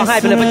ร้องไห้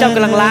ไปเลยพระเจ้าก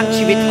ำลังล้าง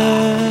ชีวิต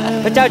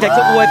พระเจ้าอยากจ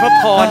ะอวยพระ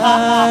พร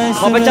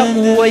ขอพระเจ้าอ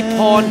วยพ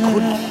รคุ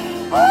ณ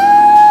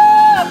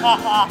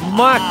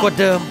มากกว่า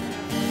เดิม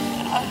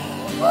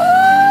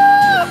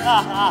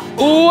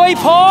อวย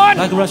พร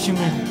like a rushing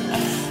wind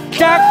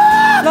จาก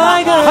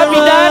like a พระ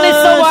บิดาใน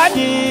สวรรค์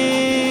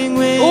rushing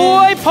wind อ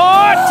วยพ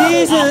ร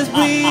Jesus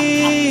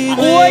breathe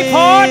อวยพ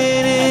ร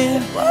in.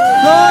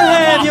 Lord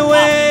have your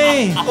way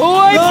อ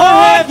วยพ Lord ร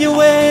have your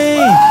way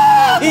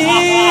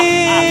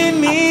in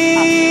me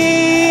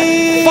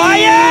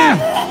Fire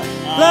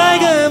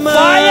like a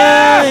Fire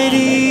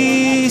mighty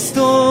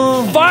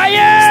storm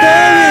Fire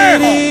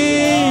stirring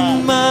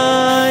in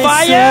my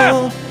Fire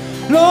soul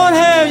Lord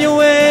have your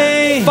way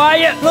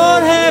Fire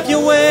Lord have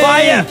your way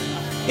Fire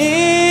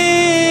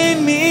in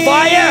me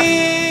Fire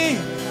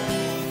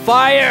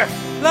Fire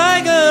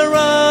like a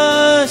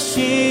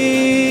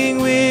rushing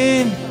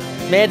wind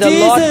May the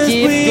Lord Jesus,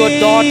 give your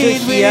daughter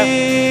breathe here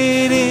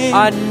in.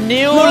 a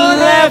new Lord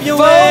have your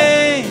level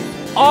way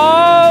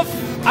of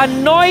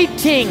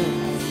anointing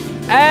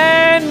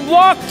and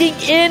walking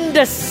in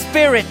the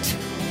Spirit.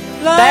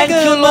 like Thank a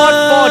you, Lord,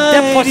 for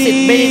deposit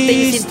many mighty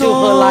things into her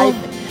storm, life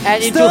and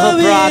into her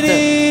stirring brother.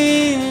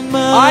 in my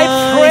I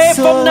pray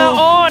from soul. now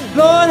on,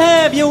 Lord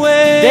have your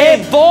way they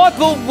both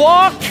will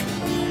walk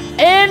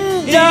in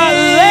the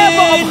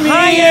level of in me.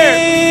 higher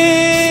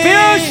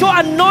spiritual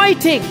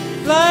anointing.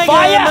 like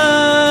Fire. a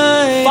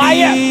mighty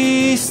Fire.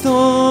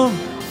 storm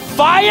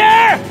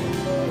Fire!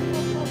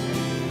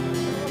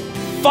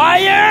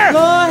 Fire!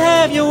 Lord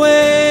have your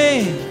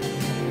way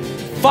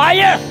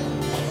Fire!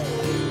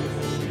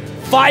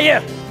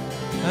 Fire!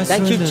 I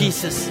Thank you, surrender.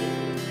 Jesus.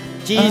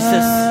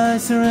 Jesus, I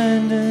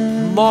surrender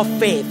more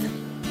faith.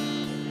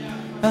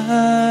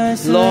 I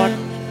surrender. Lord,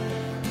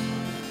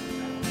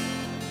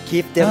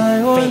 give them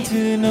I want faith.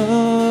 to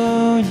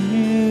know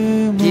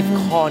you Give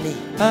more. Connie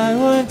I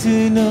want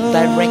to know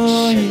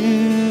Direction.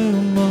 you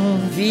more.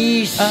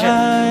 vision.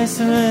 I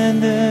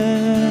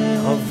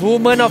surrender. A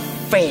woman of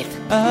faith.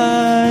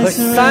 I Her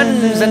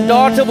sons and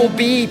daughters will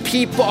be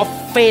people of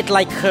faith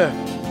like her.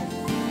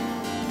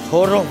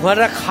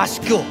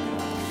 Horomarakasko.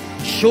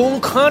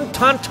 Shunkan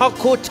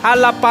tantaku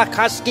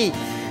talapakaski.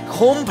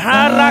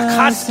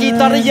 Kumparakaski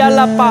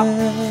tariyalapa.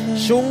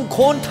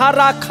 Shunkon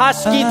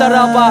tarakaski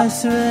taraba.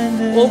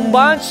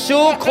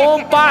 Umbansu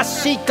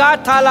kompasika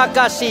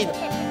talakasin.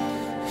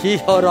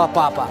 Hihora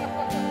papa.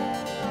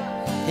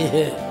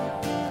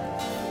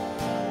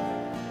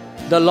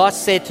 The Lord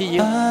said to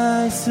you,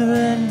 I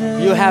surrender.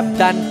 you have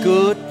done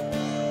good.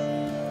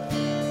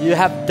 You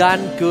have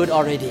done good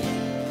already.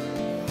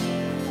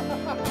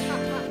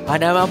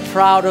 And I'm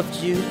proud of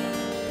you,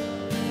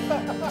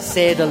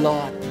 say the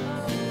Lord.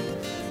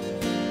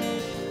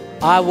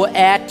 I will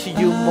add to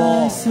you I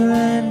more.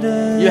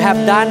 surrender. You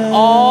have done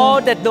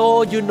all that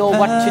you know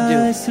what to I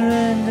do.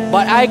 surrender.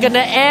 But I'm gonna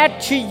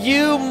add to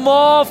you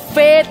more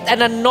faith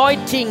and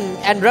anointing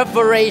and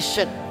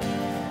revelation.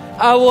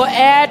 I will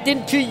add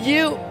into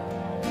you,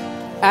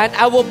 and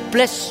I will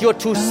bless your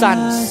two I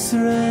sons.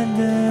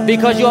 surrender.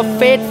 Because you are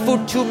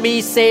faithful to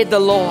me, say the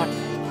Lord.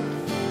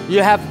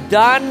 You have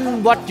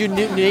done what you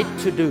need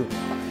to do.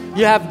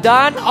 You have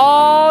done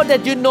all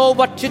that you know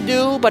what to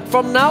do. But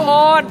from now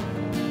on,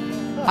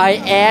 I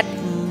add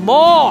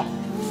more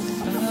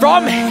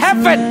from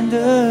heaven.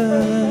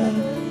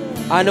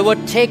 And I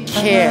will take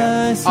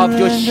care of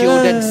your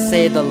children,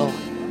 say the Lord.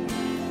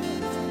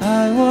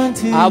 I want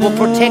to I will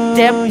protect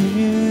them. know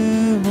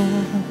you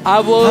more. I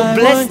will I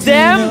bless want to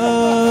them.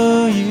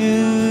 know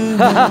you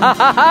more.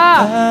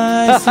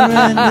 I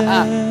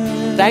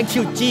surrender. Thank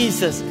you,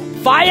 Jesus.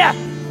 Fire!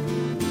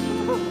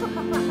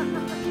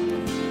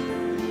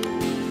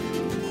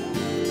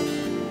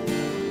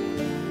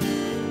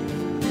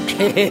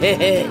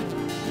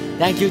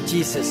 Thank you,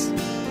 Jesus.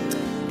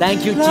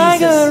 Thank you,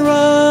 Like a Jesus.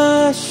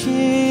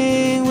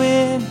 rushing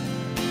wind,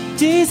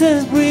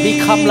 Jesus breathe.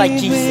 Become like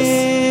Jesus.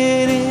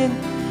 in.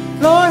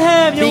 Lord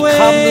have your way.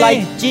 Become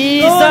like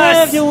Jesus. Lord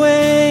have your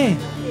way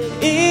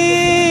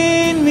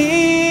in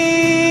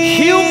me.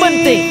 Human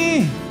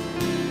thing.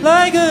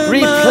 Like a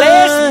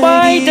Replaced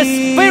by the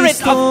mighty Spirit of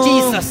storm.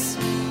 Jesus.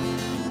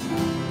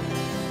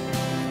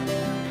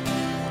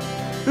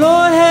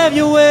 Lord have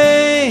your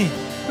way.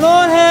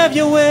 Lord have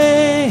your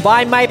way.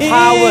 By my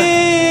power,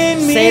 in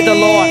say the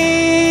Lord.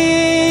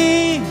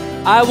 me.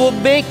 I will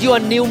make you a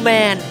new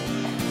man.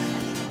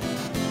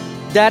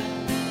 That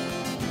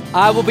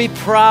I will be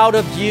proud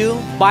of you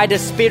by the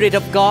Spirit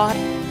of God.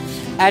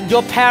 And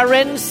your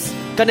parents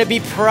gonna be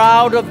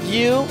proud of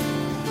you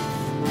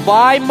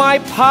by my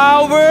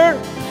power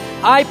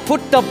I put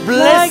the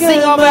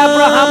blessing of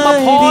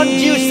Abraham upon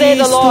you, say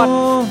the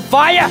Lord.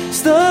 Fire!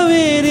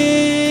 Stirring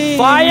in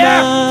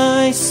Fire!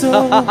 my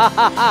soul.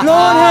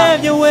 Lord,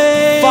 have your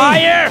way.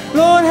 Fire!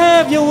 Lord,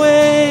 have your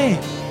way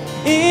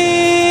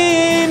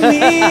in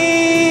me.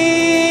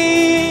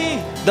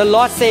 The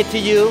Lord said to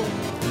you,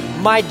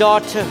 my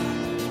daughter,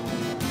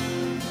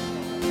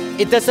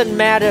 it doesn't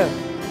matter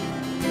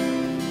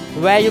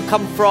where you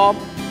come from,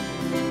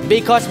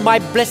 because my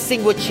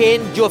blessing will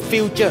change your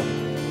future,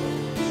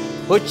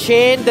 will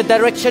change the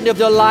direction of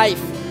your life.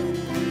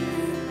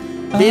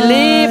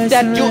 Believe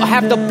that you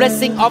have the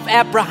blessing of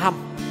Abraham.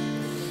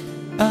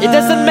 It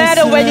doesn't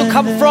matter where you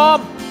come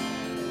from,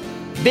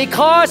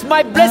 because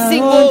my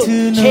blessing will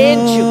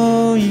change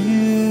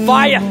you.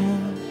 Fire!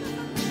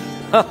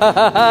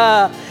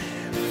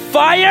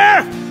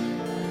 Fire!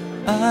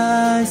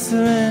 I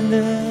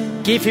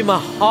surrender. Give him a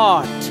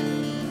heart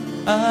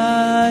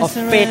I of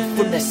surrender.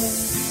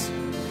 faithfulness,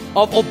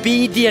 of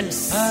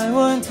obedience. I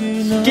want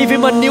to know Give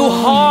him a new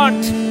heart,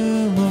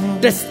 you.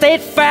 the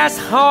steadfast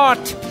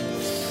heart,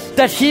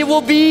 that he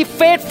will be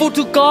faithful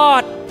to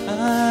God.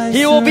 I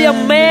He will be a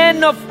surrender.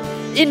 man of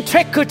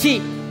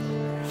integrity,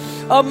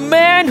 a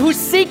man who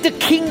seeks the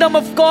kingdom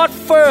of God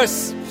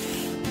first.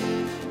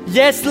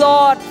 Yes,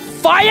 Lord.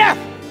 Fire!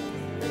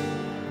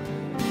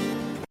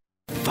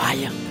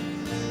 Fire!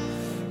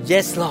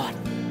 Yes, Lord.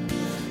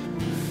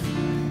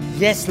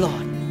 Yes,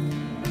 Lord.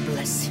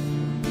 Bless him.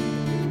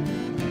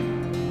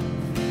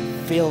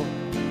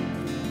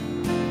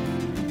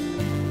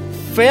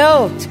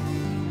 Filled.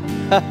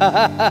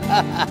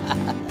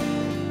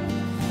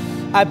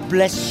 I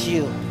bless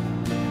you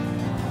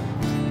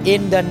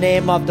in the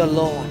name of the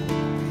Lord.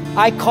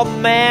 I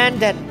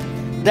command that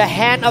the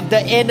hand of the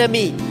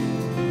enemy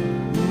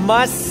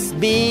must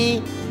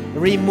be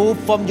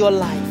removed from your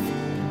life.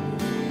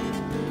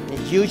 That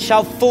you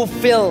shall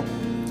fulfill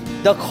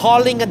the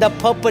calling and the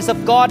purpose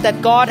of God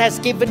that God has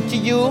given to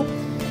you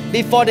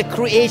before the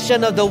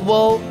creation of the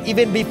world,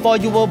 even before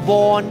you were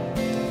born.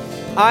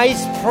 I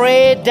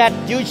pray that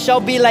you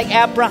shall be like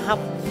Abraham,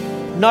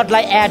 not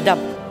like Adam.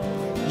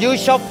 You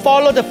shall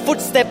follow the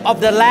footsteps of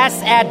the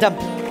last Adam.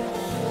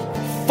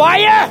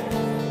 Fire!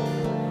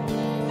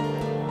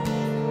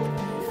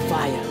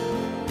 Fire.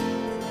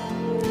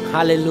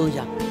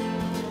 Hallelujah.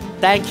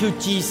 Thank you,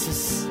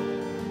 Jesus.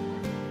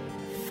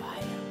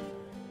 Fire.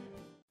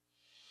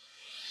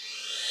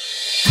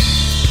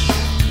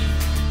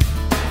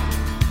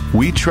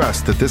 We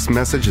trust that this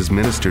message is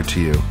ministered to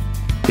you.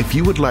 If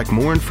you would like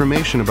more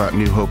information about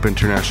New Hope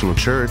International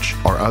Church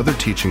or other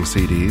teaching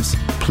CDs,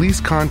 please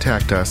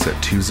contact us at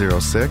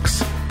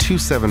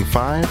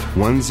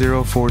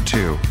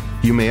 206-275-1042.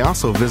 You may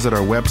also visit our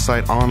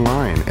website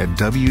online at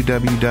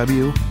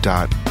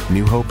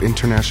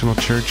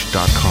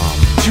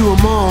www.newhopeinternationalchurch.com. To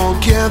them all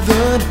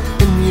gathered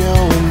in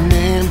your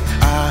name,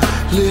 I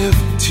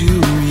lift to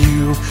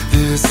you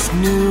this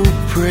new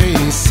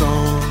praise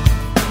song.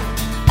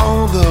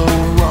 All the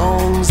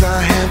wrongs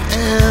I have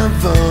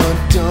ever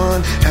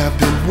done have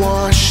been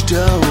washed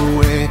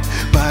away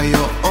by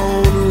your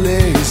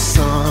only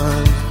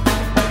Son.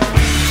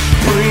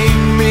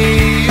 Bring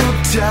me your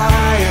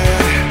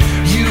tired,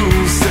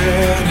 you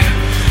said.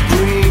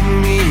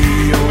 Bring me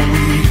your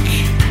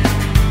weak.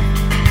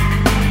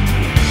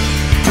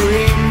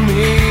 Bring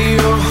me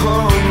your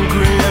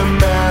hungry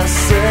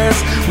masses.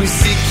 We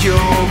seek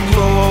your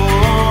glory.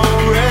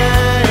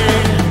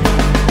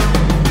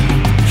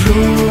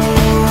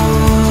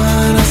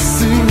 Lord, I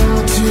sing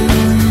to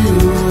you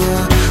a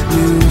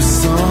new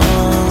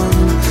song,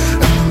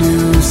 a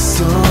new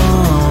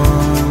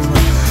song.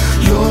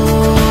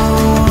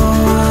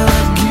 Lord, I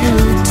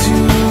give to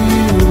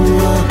you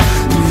a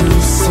new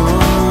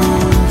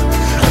song,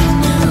 a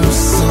new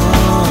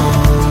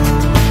song.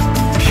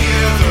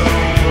 Hear the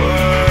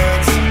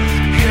words of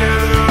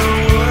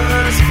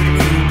a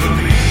new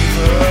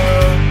believer,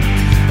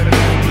 a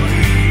new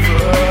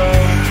believer.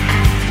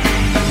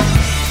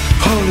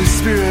 Holy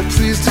Spirit,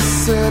 please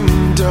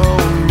descend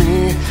on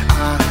me.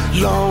 I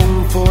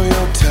long for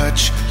your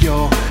touch,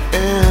 your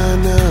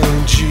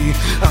energy.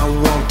 I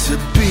want to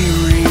be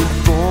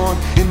reborn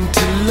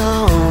into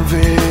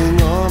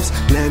loving arms.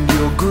 Lend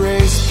your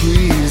grace,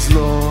 please,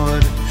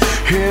 Lord.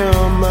 Hear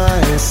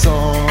my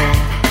song.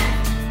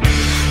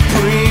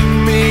 Bring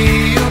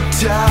me your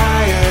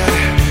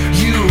tired,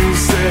 you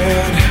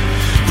said.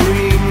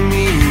 Bring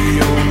me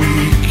your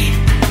weak.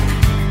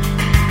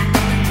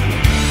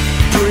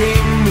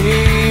 Bring me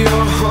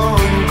your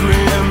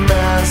hungry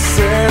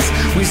masses.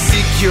 We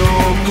seek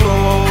your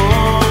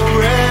glory.